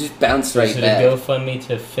just bounced right Is it a back. GoFundMe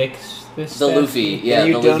to fix this? The statue? Luffy, yeah,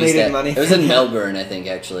 you the Luffy donated stat. money It was in Melbourne, I think,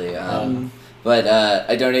 actually. But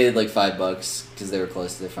I donated like $5 because they were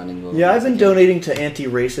close to their funding goal. Yeah, I've been donating to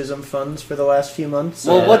anti-racism funds for the last few months.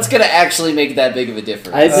 Well, what's gonna actually make that big of a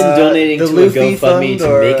difference? I've been donating the to Luffy a GoFundMe fund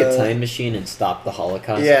to or, make a time machine and stop the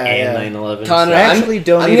Holocaust Yeah, and yeah. 9/11. Connor, I I'm actually I'm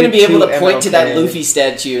donated gonna be able to to point to that MLK. Luffy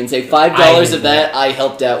statue and say $5 I of that I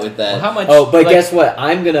helped out with that. Well, how much? Oh, but like, guess what?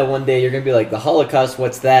 I'm gonna one day you're gonna be like the Holocaust.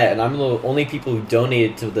 What's that? And I'm the only people who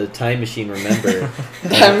donated to the time machine remember,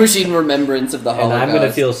 Time machine remembrance of the and Holocaust. I'm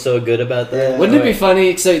gonna feel so good about that. Yeah. Wouldn't it be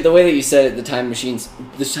funny? So the way that you said it, the time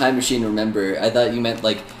machine remember. I thought you meant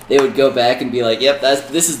like they would go back and be like, "Yep,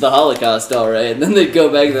 this is the Holocaust, all right." And then they'd go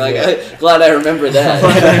back and they're like, "Glad I remember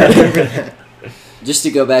that." Just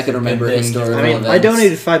to go back and remember historical events. I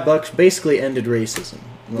donated $5. Basically, ended racism.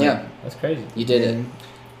 Like, Yeah, That's crazy. you did it.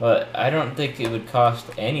 But I don't think it would cost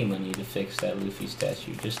any money to fix that Luffy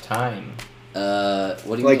statue. Just time. What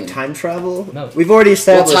do you like mean? time travel. No. We've already Well,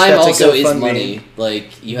 established time that's also a is GoFundMe. money.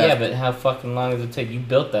 Like you have. Yeah, but how fucking long does it take? You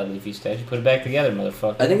built that Luffy statue. Put it back together,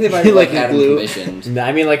 motherfucker. I think they might have Like like had him glue. commissioned. No,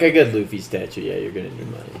 I mean, like a good Luffy statue. Yeah, you're gonna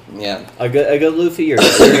need money. Yeah. A good Luffy, you're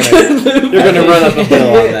gonna run up a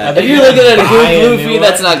bill on that. If you're looking at a Buy a good new Luffy, one.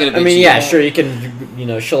 that's not gonna be. I mean, cheap. yeah, sure, you can,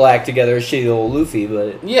 shellac together a shitty little Luffy,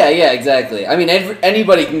 but Yeah, exactly. I mean,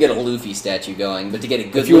 anybody can get a Luffy statue going, but to get a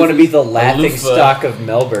good if you want to be Luffy- the laughing loofah. stock of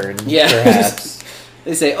Melbourne, Yeah. perhaps.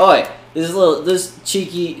 they say, "Oi, this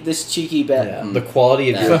cheeky bat." Yeah. The quality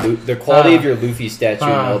of your Luffy statue in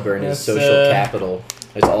Melbourne is That's, social capital.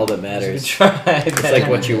 It's all that matters. It's like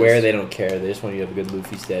what you wear; they don't care. They just want you to have a good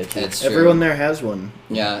Luffy statue. That's true. Everyone there has one.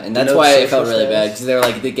 Yeah, and that's No why I social felt really bad status. because they're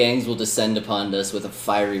like the gangs will descend upon us with a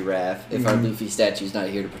fiery wrath if our Luffy statue's not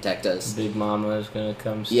here to protect us. Big Mama is gonna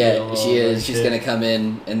come. Steal Yeah, all she that is. She's shit. gonna come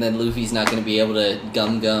in, and then Luffy's not gonna be able to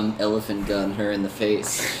gum elephant gun her in the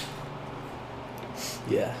face.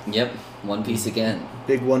 Yeah. Yep, One Piece again.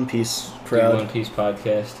 Big One Piece Big crowd. One Piece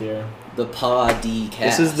podcast here. The Pod-cast.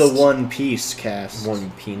 This is the One Piece cast.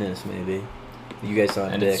 One penis, maybe. You guys don't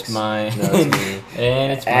have And dicks. it's mine. No, it's me.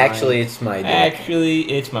 And it's mine. Actually, it's my dick. Actually,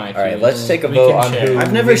 it's my. All right, penis. let's take a We vote can on share. who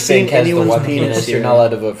I've never we seen think has the anyone's one penis You're here. not allowed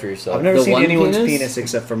to vote for yourself. I've never The seen one anyone's penis? penis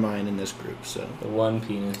except for mine in this group, so The one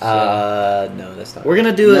penis. No, that's not. we're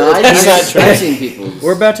gonna do No, a I've penis. I've seen people.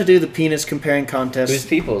 We're about to do the penis comparing Whose contest,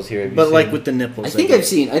 people's here? Have you but like seen? with the nipples. I think I've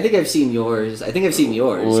seen yours. I think I've seen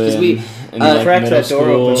yours because we. Cracked that door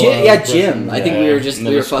open. Jim. I think we were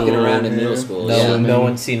middle fucking school. around in middle Yeah. school. No, Yeah. no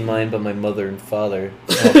one's seen mine but my mother and father.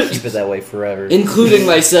 I'll keep it that way forever. Including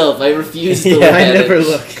myself. I refuse to Yeah, look I at never it.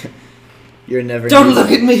 look. You're never. Don't nude. look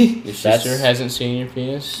at me. Your That's- sister hasn't seen your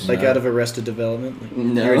penis? Like No. out of Arrested Development. Like,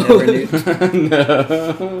 No. You're never nude.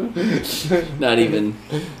 No. Not even.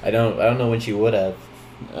 I don't know when she would have.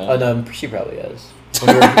 Oh Uh, no, she probably has.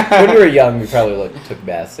 When we were young, we probably took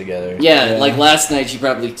baths together. Yeah, Yeah. like last night she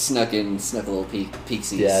probably snuck a little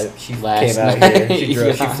peeksies. Yeah, she Last came out night.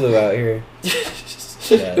 here. She Yeah. flew out here.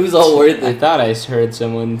 Yeah. It was all worth I it. thought I heard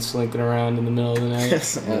someone slinking around in the middle of the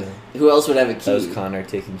night. Who else would have a key? That was Connor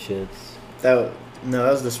taking shits. that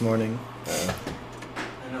was this morning.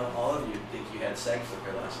 I know all of you think you had sex with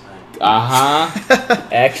her last night. Uh-huh.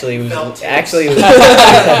 Actually, it Felt was it. actually it was,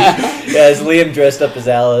 yeah, as Liam dressed up as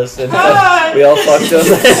Alice, and we all fucked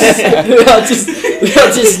him. we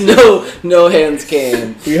all just no hands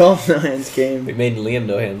came. We all know hands came. We made Liam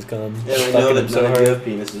no hands come. Yeah, we Fucking know him that so none of you hard. have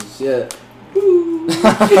penises. Yeah.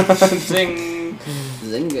 Zing.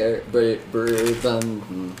 Zinger,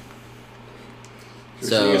 bum. Should we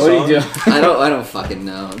So sing a What do you song? do? I don't fucking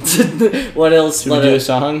know. What else? Should we do a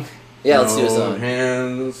song? Yeah, let's do a No song.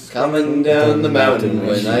 hands Coming down the mountain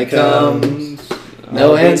when I come.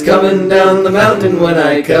 No hands coming down the mountain when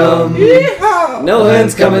I come. No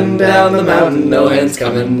hands coming down the mountain. No hands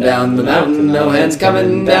coming down the mountain. No hands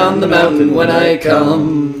coming down the mountain when I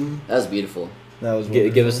come. That was beautiful. That was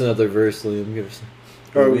Give us another verse, Liam. Give us.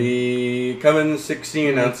 Are we coming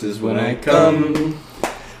 16 ounces when I come?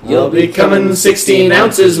 You'll be coming 16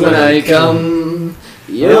 ounces when I come.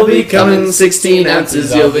 You'll be coming 16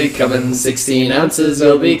 ounces. You'll be coming 16 ounces.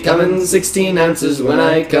 You'll be coming 16 ounces when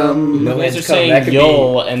I come. No You guys hands are come. That saying could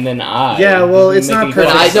you'll and then I. Yeah, well, it's Making not good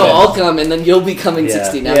perfect. But I know sense. I'll come, and then you'll be coming Yeah.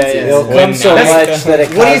 16 Yeah, ounces. yeah. It'll When come so I- much that it What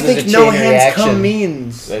do you causes a think chain no hands reaction. come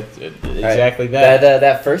means? That's exactly That that.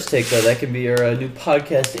 that first take though, that can be our new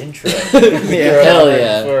podcast intro. Yeah. Hell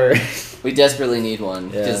yeah. For- We desperately need one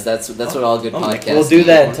because Yeah. that's what all good I'll make podcasts. we'll do need.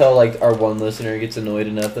 that until like our one listener gets annoyed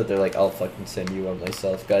enough that they're like, "I'll fucking send you one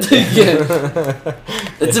myself." Goddamn. Yeah.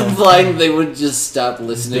 It's implying they would just stop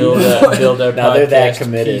listening. Build our Now they're that podcast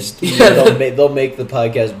committed. piece to Yeah. They'll make the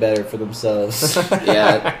podcast better for themselves.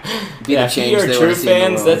 Yeah. Be Yeah, the if change you're they true want to see in the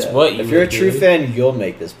fans, world. that's what you If you're a would true do. fan, you'll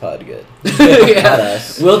make this pod good. Yeah. Not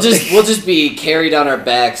us. We'll just be carried on our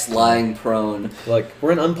backs, lying prone. Like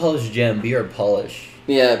we're an unpolished gem. Be our polish.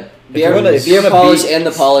 Yeah. Be you our, wanna- if be you our wanna polish be- and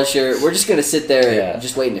the polisher. We're just gonna sit there, Yeah.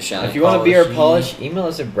 just waiting to shine. If you want to be our Polishy. polish, email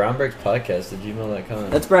us at brownbrickspodcast@gmail.com.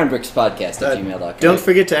 That's brownbrickspodcast at Uh, gmail.com. Don't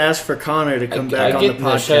forget to ask for Connor to come back on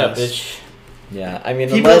the Shut up, podcast. bitch. Yeah, I mean,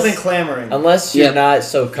 People have been unless, clamoring. unless you're Yeah. not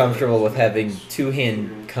so comfortable with having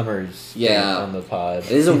two-hand cummers Yeah. on the pod.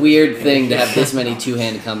 It is a weird thing to have this many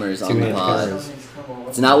two-hand comers on the Two-hand pod. cummers.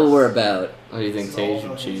 It's not what we're about. What do you think Tage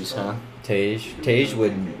would choose, huh? Tage. Tage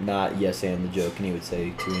would not yes and the joke, and he would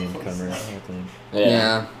say two-hand comer. I think.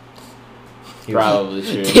 Yeah. He would- Probably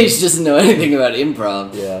true. Tage doesn't know anything about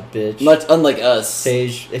improv. Yeah, bitch. Much unlike us.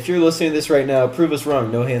 Tage, if you're listening to this right now, prove us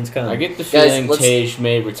wrong. No hands come. I get the Guys, feeling let's- Tage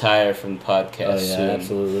may retire from the podcast Oh yeah, soon.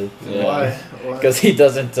 absolutely. Yeah. Why? Because he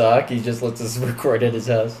doesn't talk. He just lets us record at his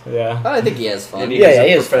house. Yeah. I think he has fun. And he Yeah, has yeah,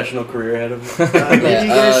 he a is. professional career ahead of him. Maybe Yeah, you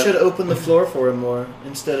guys uh, should open the floor for him more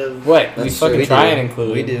instead of. What? We That's fucking true. try and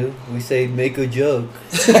include. We do. We say make a joke.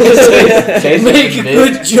 Make a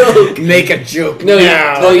good joke. Make a joke. No,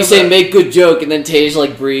 now. you say make good joke, and then Tage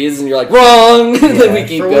like breathes, and you're like wrong. And then we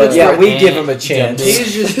keep For what going. it's Yeah, worth, we give him a chance.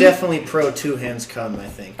 Tage is definitely pro two hands come. I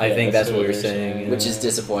think. I Yeah, think that's that's what what you're we're saying. saying. Which is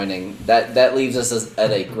disappointing. That leaves us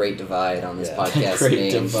at a great divide on this Yeah. podcast. Great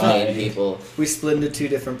Name divide. people. We split into two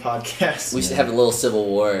different podcasts. We should have a little civil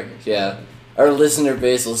war. Yeah, our listener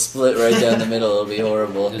base will split right down the middle. It'll be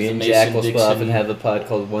horrible. Me and Mason Jack will split off Dixon. and have a pod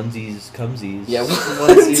called Onesies Cumsies. Yeah,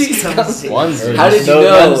 Onesies, cumsies. Onesies. How did you no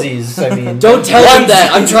know? Nunsies, I mean. Don't tell them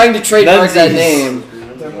that. I'm trying to trademark that Nunsies. name.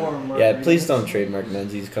 They're more. Yeah, please don't trademark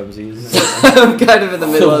Nunsies Cumsies. I'm kind of in the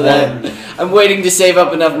middle of that. I'm waiting to save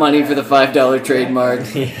up enough money for the $5 trademark.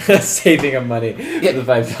 Saving up money for the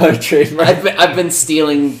 $5 trademark. I've been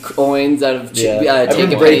stealing coins out of I've taking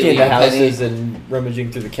been a breaking penny, into a penny. houses and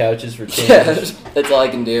rummaging through the couches for change, Yeah, that's all I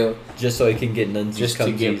can do. just so I can get Nunsies Just to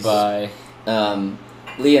Cumsies. get by.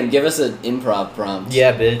 Liam, give us an improv prompt.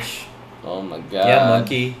 Yeah, bitch. Oh my god. Yeah,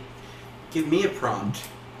 monkey. Give me a prompt.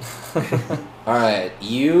 All right,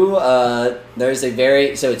 you. There's a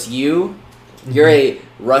very so it's you. You're a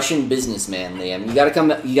Russian businessman, Liam. You gotta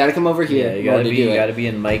come. You gotta come over here. Yeah, you in gotta order to be. do You it. gotta be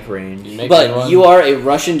in mic range. You make But one? you are a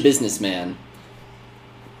Russian businessman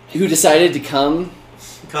who decided to come.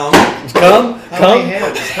 Come. Come, How many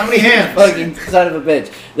hands? How many hands? Fucking son of a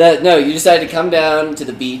bitch. No, you decided to come down to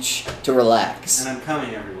the beach to relax. And I'm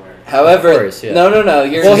coming everywhere. However, Of course, yeah. no. You're Well,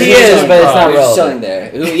 you're he just is, chilling but it's there. not You're just relevant. chilling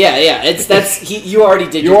there. Yeah. You already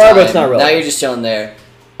did. You your are, time. but it's not Now relevant. you're just chilling there.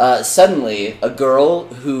 Suddenly, a girl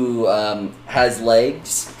who has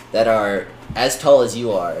legs that are as tall as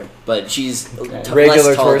you are, but she's Regular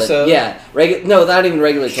less tall torso? Yeah, no, not even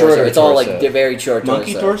regular torso. Shorter It's all like torso. they're very short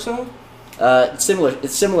Monkey torso? Similar.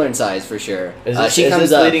 It's similar in size for sure. Is this, She is comes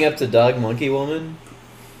this up. leading up to Dog Monkey Woman?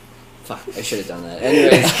 Fuck, I should have done that.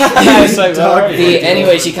 Anyways, It's like, Dog- alright.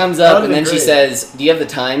 anyway, she comes up That'd and be then she great. says, "Do you have the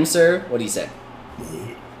time, sir?" What do you say?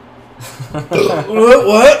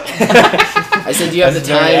 What? I said, "Do you have the That's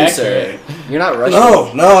very time, sir?" accurate. You're not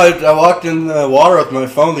Russian. No, I walked in the water with my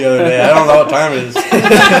phone the other day. I don't know what time it is.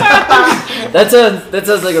 That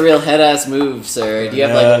sounds like a real head ass move, sir. Do you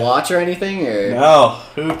have like Yeah. a watch or anything, or No,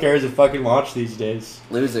 who cares a fucking watch these days?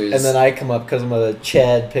 losers? And then I come up because I'm a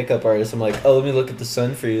Chad pickup artist. I'm like, oh, let me look at the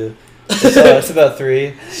sun for you. It's about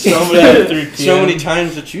 3. So Yeah, 3 so PM. many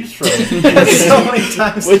times to choose from. So many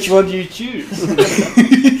times. Which one do you choose?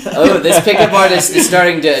 Oh, this pickup artist is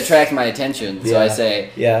starting to attract my attention. So I say,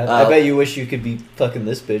 Yeah, Uh, I bet you wish you could be fucking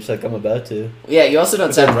this bitch like I'm about to. yeah. You also don't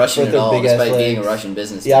With sound them- Russian with at them all, big-ass despite being a legs. Russian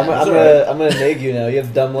businessman. Yeah, I'm alright. gonna nag you now. You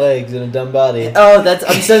have dumb legs and a dumb body. Oh,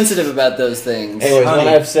 I'm sensitive about those things. Anyways, honey. want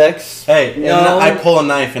to have sex? Hey, No. and I pull a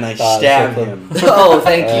knife and I stab so him. Oh,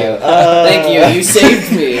 thank you, thank you. You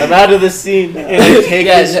saved me. I'm out of the scene. And I take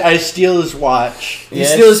Yeah, I steal his watch. You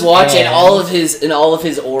steal his watch, and and- all of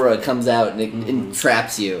his aura comes out and it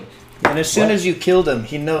entraps you. And as soon as you killed him,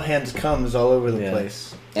 he no hands comes all over the Yeah.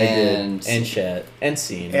 place. I did. And And chat. And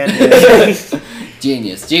scene. And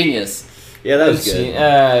genius. yeah, that was good.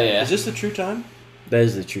 Yeah. Is this the true time? That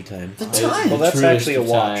is the true time. The time. well, that's Truest actually a of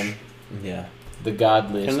watch. time. Yeah. The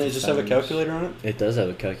godliest. Can they of just have a times. calculator on it? It does have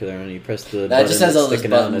a calculator on it. You press the That button just has that's all those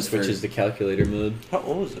sticking out and it buttons for- switches the calculator mode. How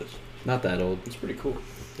old is this? Not that old. It's pretty cool.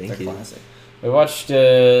 Thank They're you. classic. I watched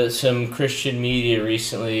some Christian media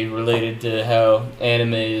recently related to how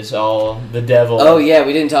anime is all the devil. Oh yeah,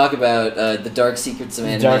 we didn't talk about the dark secrets of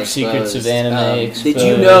anime. Dark secrets Exposed. of anime Did you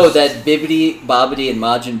exposed. know that Bibbidi, Bobbidi, and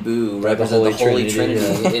Majin Buu They're the represent the Holy Holy Trinity,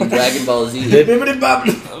 Trinity in Dragon Ball Z?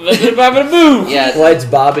 Boo! Yeah, Well, it's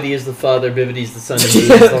Bobbity is the Father, Bibbidi's the Son, and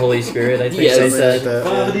Boo is the Holy Spirit. I think Yes. they something like said.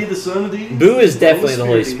 that. the son of the. Boo is definitely the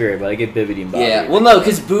Holy Spirit. Spirit, but I get Bibbidi and Bobbity. yeah. Well, no,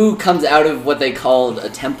 because Buu comes out of what they called a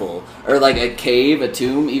temple or like a cave, a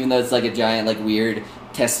tomb, even though it's like a giant, like weird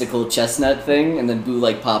testicle chestnut thing, and then Buu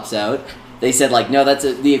like pops out. They said like, no, that's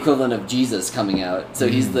the equivalent of Jesus coming out. So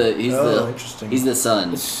he's Oh, the interesting. he's the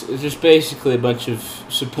son. It's just basically a bunch of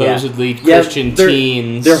supposedly Yeah, Christian their-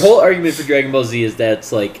 teens. Their whole argument for Dragon Ball Z is that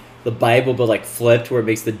it's like the Bible, but like flipped, where it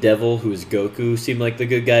makes the devil, who is Goku, seem like the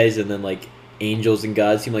good guys, and then like angels and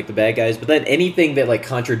gods seem like the bad guys. But then anything that like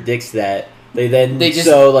contradicts that they then They just-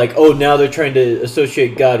 so like, oh, now they're trying to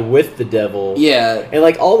associate God with the devil. Yeah. And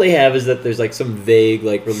like all they have is that there's like some vague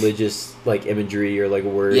like religious like imagery or like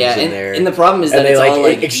words Yeah, in and, there. and the problem is And that they, it's like, all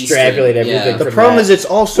like extrapolate Eastern. everything Yeah. The from problem that. is it's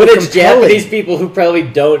also But it's compelling. Japanese people who probably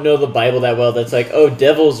don't know the Bible that well. That's like, oh,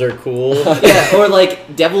 devils are cool. Yeah, or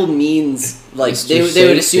like devil means like Mr. they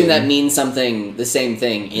would assume that Satan. means something the same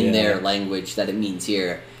thing in Yeah. their language that it means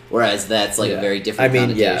here, whereas that's like Yeah. a very I different mean,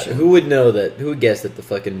 yeah. connotation. Who would know that? Who would guess that the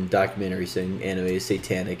fucking documentary saying anime is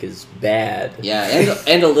satanic is bad? Yeah,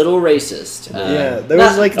 and a little racist. Yeah, there not-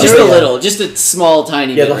 was, like, just there a was- little, just a small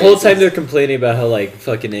tiny. Yeah, bit the whole racist. time they're complaining about how like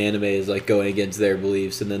fucking anime is like going against their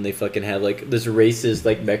beliefs, and then they fucking have like this racist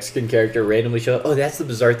like Mexican character randomly show up. Oh, that's the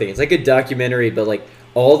bizarre thing. It's like a documentary, but like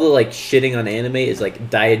all the like shitting on anime is like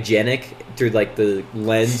diegenic through like the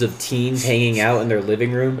lens of teens hanging out in their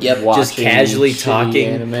living room, Yep. just Watching casually shitty talking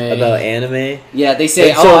anime. about anime. Yeah, they say,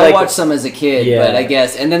 And so, I like- watched some as a kid, Yeah. but I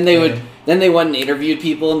guess, and then they would. Then they went and interviewed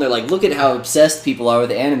people, and they're like, "Look at how obsessed people are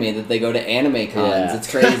with anime that they go to anime cons. Yeah. It's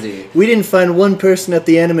crazy." We didn't find one person at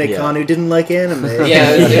the anime Yeah. con who didn't like anime.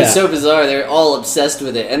 Yeah, it was Yeah. so bizarre. They're all obsessed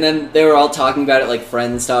with it, and then they were all talking about it like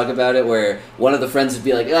friends talk about it. Where one of the friends would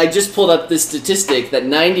be like, "I just pulled up this statistic that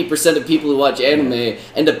 90% of people who watch anime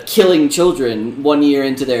end up killing children 1 year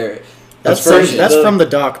into their." That's First, from, that's the- from the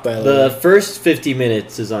doc, by the way. The first 50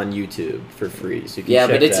 minutes is on YouTube for free, so you can Yeah,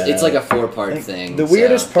 check but it's that it's out. like a 4-part Like, thing. the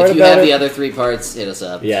weirdest so part if you about have it- the other 3 parts, hit us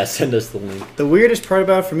up. Yeah, send us the link. The weirdest part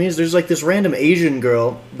about it for me is there's like this random Asian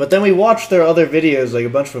girl, but then we watch their other videos, like a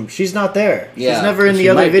bunch of them. She's not there. Yeah. She's never in She the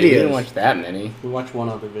other might be. We didn't videos. watch that many. We watched one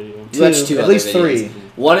other video. You watched 2 at other least videos. 3.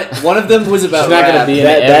 One of them was about She's not gonna rap. be in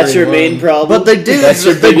That's your every main one. problem. But the dudes, That's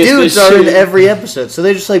your the biggest dudes are in issue. every episode, so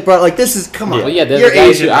they just like brought like this is come on. Well, yeah, they're you're the guys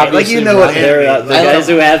Asian, who right? like obviously you know what brought it. They're anime the is. guys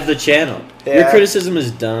who have the channel. Your Yeah. criticism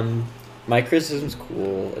is dumb. My criticism's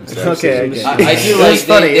cool. And stuff. Okay, Criticism is okay. I stupid. do It like was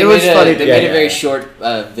funny. They It was made funny. They Yeah, made a yeah. very short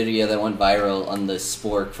video that went viral on the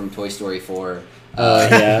spork from Toy Story 4.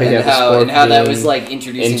 Yeah. and, Yeah, the how, spork and how that being was like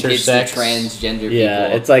introducing kids to intersex. transgender Yeah,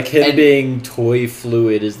 people. it's like him And- being toy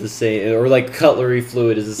fluid is the same, or like cutlery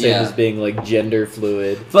fluid is the same Yeah. as being like gender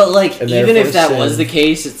fluid. But like, and even if therefore that sin. was the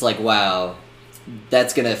case, it's like, wow,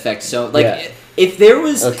 that's gonna affect so. Like, Yeah. if there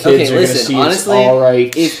was Kids okay, are gonna listen, see honestly, it's all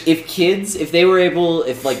right. if kids, if they were able,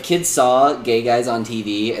 if like kids saw gay guys on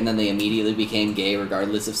TV and then they immediately became gay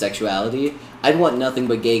regardless of sexuality, I'd want nothing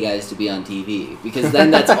but gay guys to be on TV because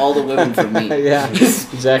then that's all the women for me. yeah,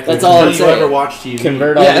 exactly. That's all How I'm do you saying. ever watch TV?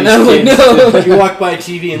 Convert all Yeah, and these I'm like, kids no. to- You walk by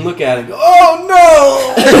TV and look at it and go, oh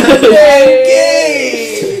no!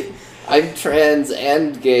 Gay! I'm trans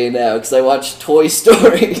and gay now because I watched Toy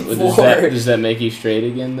Story 4. Well, does that make you straight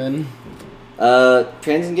again then?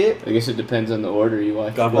 Trans and gay? I guess it depends on the order you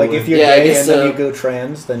watch. God Like if you're Yeah, I gay guess and then so. you go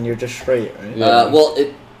trans, then you're just straight, right? Yeah. Well,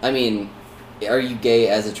 I mean, are you gay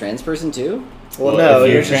as a trans person too? Well, no, if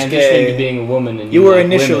you're you're just transitioning gay. to being a woman and You you were like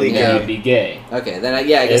initially women, then gay. you'd be gay. Okay, then I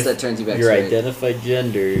guess If that turns you back Your straight. identified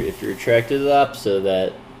gender, if you're attracted to the opposite of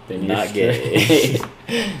that, Then you're you're not gay.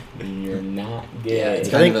 You're not Yeah, gay. it's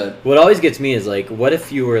I kind think- of a. What always gets me is like, what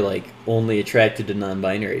if you were like only attracted to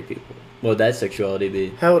non-binary people? What would that sexuality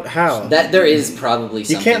be? How? That there is probably You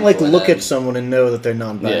something. can't like for look that. at someone and know that they're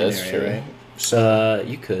non-binary, Yeah, that's true. right? So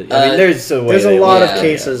You could. I mean, there's a way. there's a they lot would, of yeah.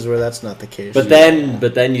 cases where that's not the case. But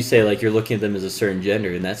then you say like you're looking at them as a certain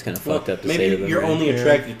gender, and that's kind of Well, fucked up to maybe say to them. you're right? only Yeah.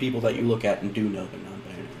 attracted to people that you look at and do know they're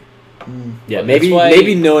non-binary. Yeah, Well, maybe that's why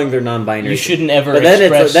maybe knowing they're non-binary. You shouldn't ever But then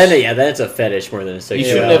express. then it's a fetish more than a you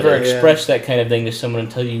sexuality. should never Yeah. express that kind of thing to someone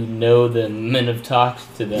until you know them and have talked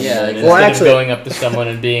to them. Yeah, and like- Well, instead actually- of going up to someone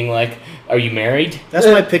and being like, "Are you married?" that's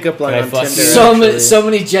my pickup line Can I on fuck Tinder. you? actually. So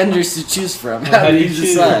many genders to choose from. How How do do you you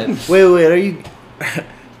choose? decide? Wait, are you?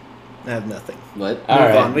 I have nothing. What? All Move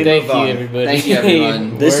right, on, we thank move you, on. everybody. Thank you,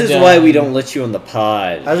 everyone. This We're is done. why we don't let you on the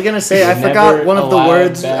pod. I was gonna say You're I forgot never one of the allowed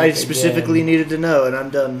words back I again. specifically needed to know, and I'm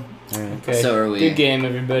done. Okay. So are we. Good game,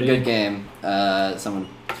 everybody. Good game. Someone.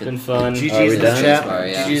 It's been fun. GG's Are we in the done? chat. Bar,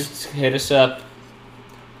 yeah. Just hit us up.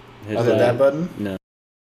 Hit Other that. that button. No.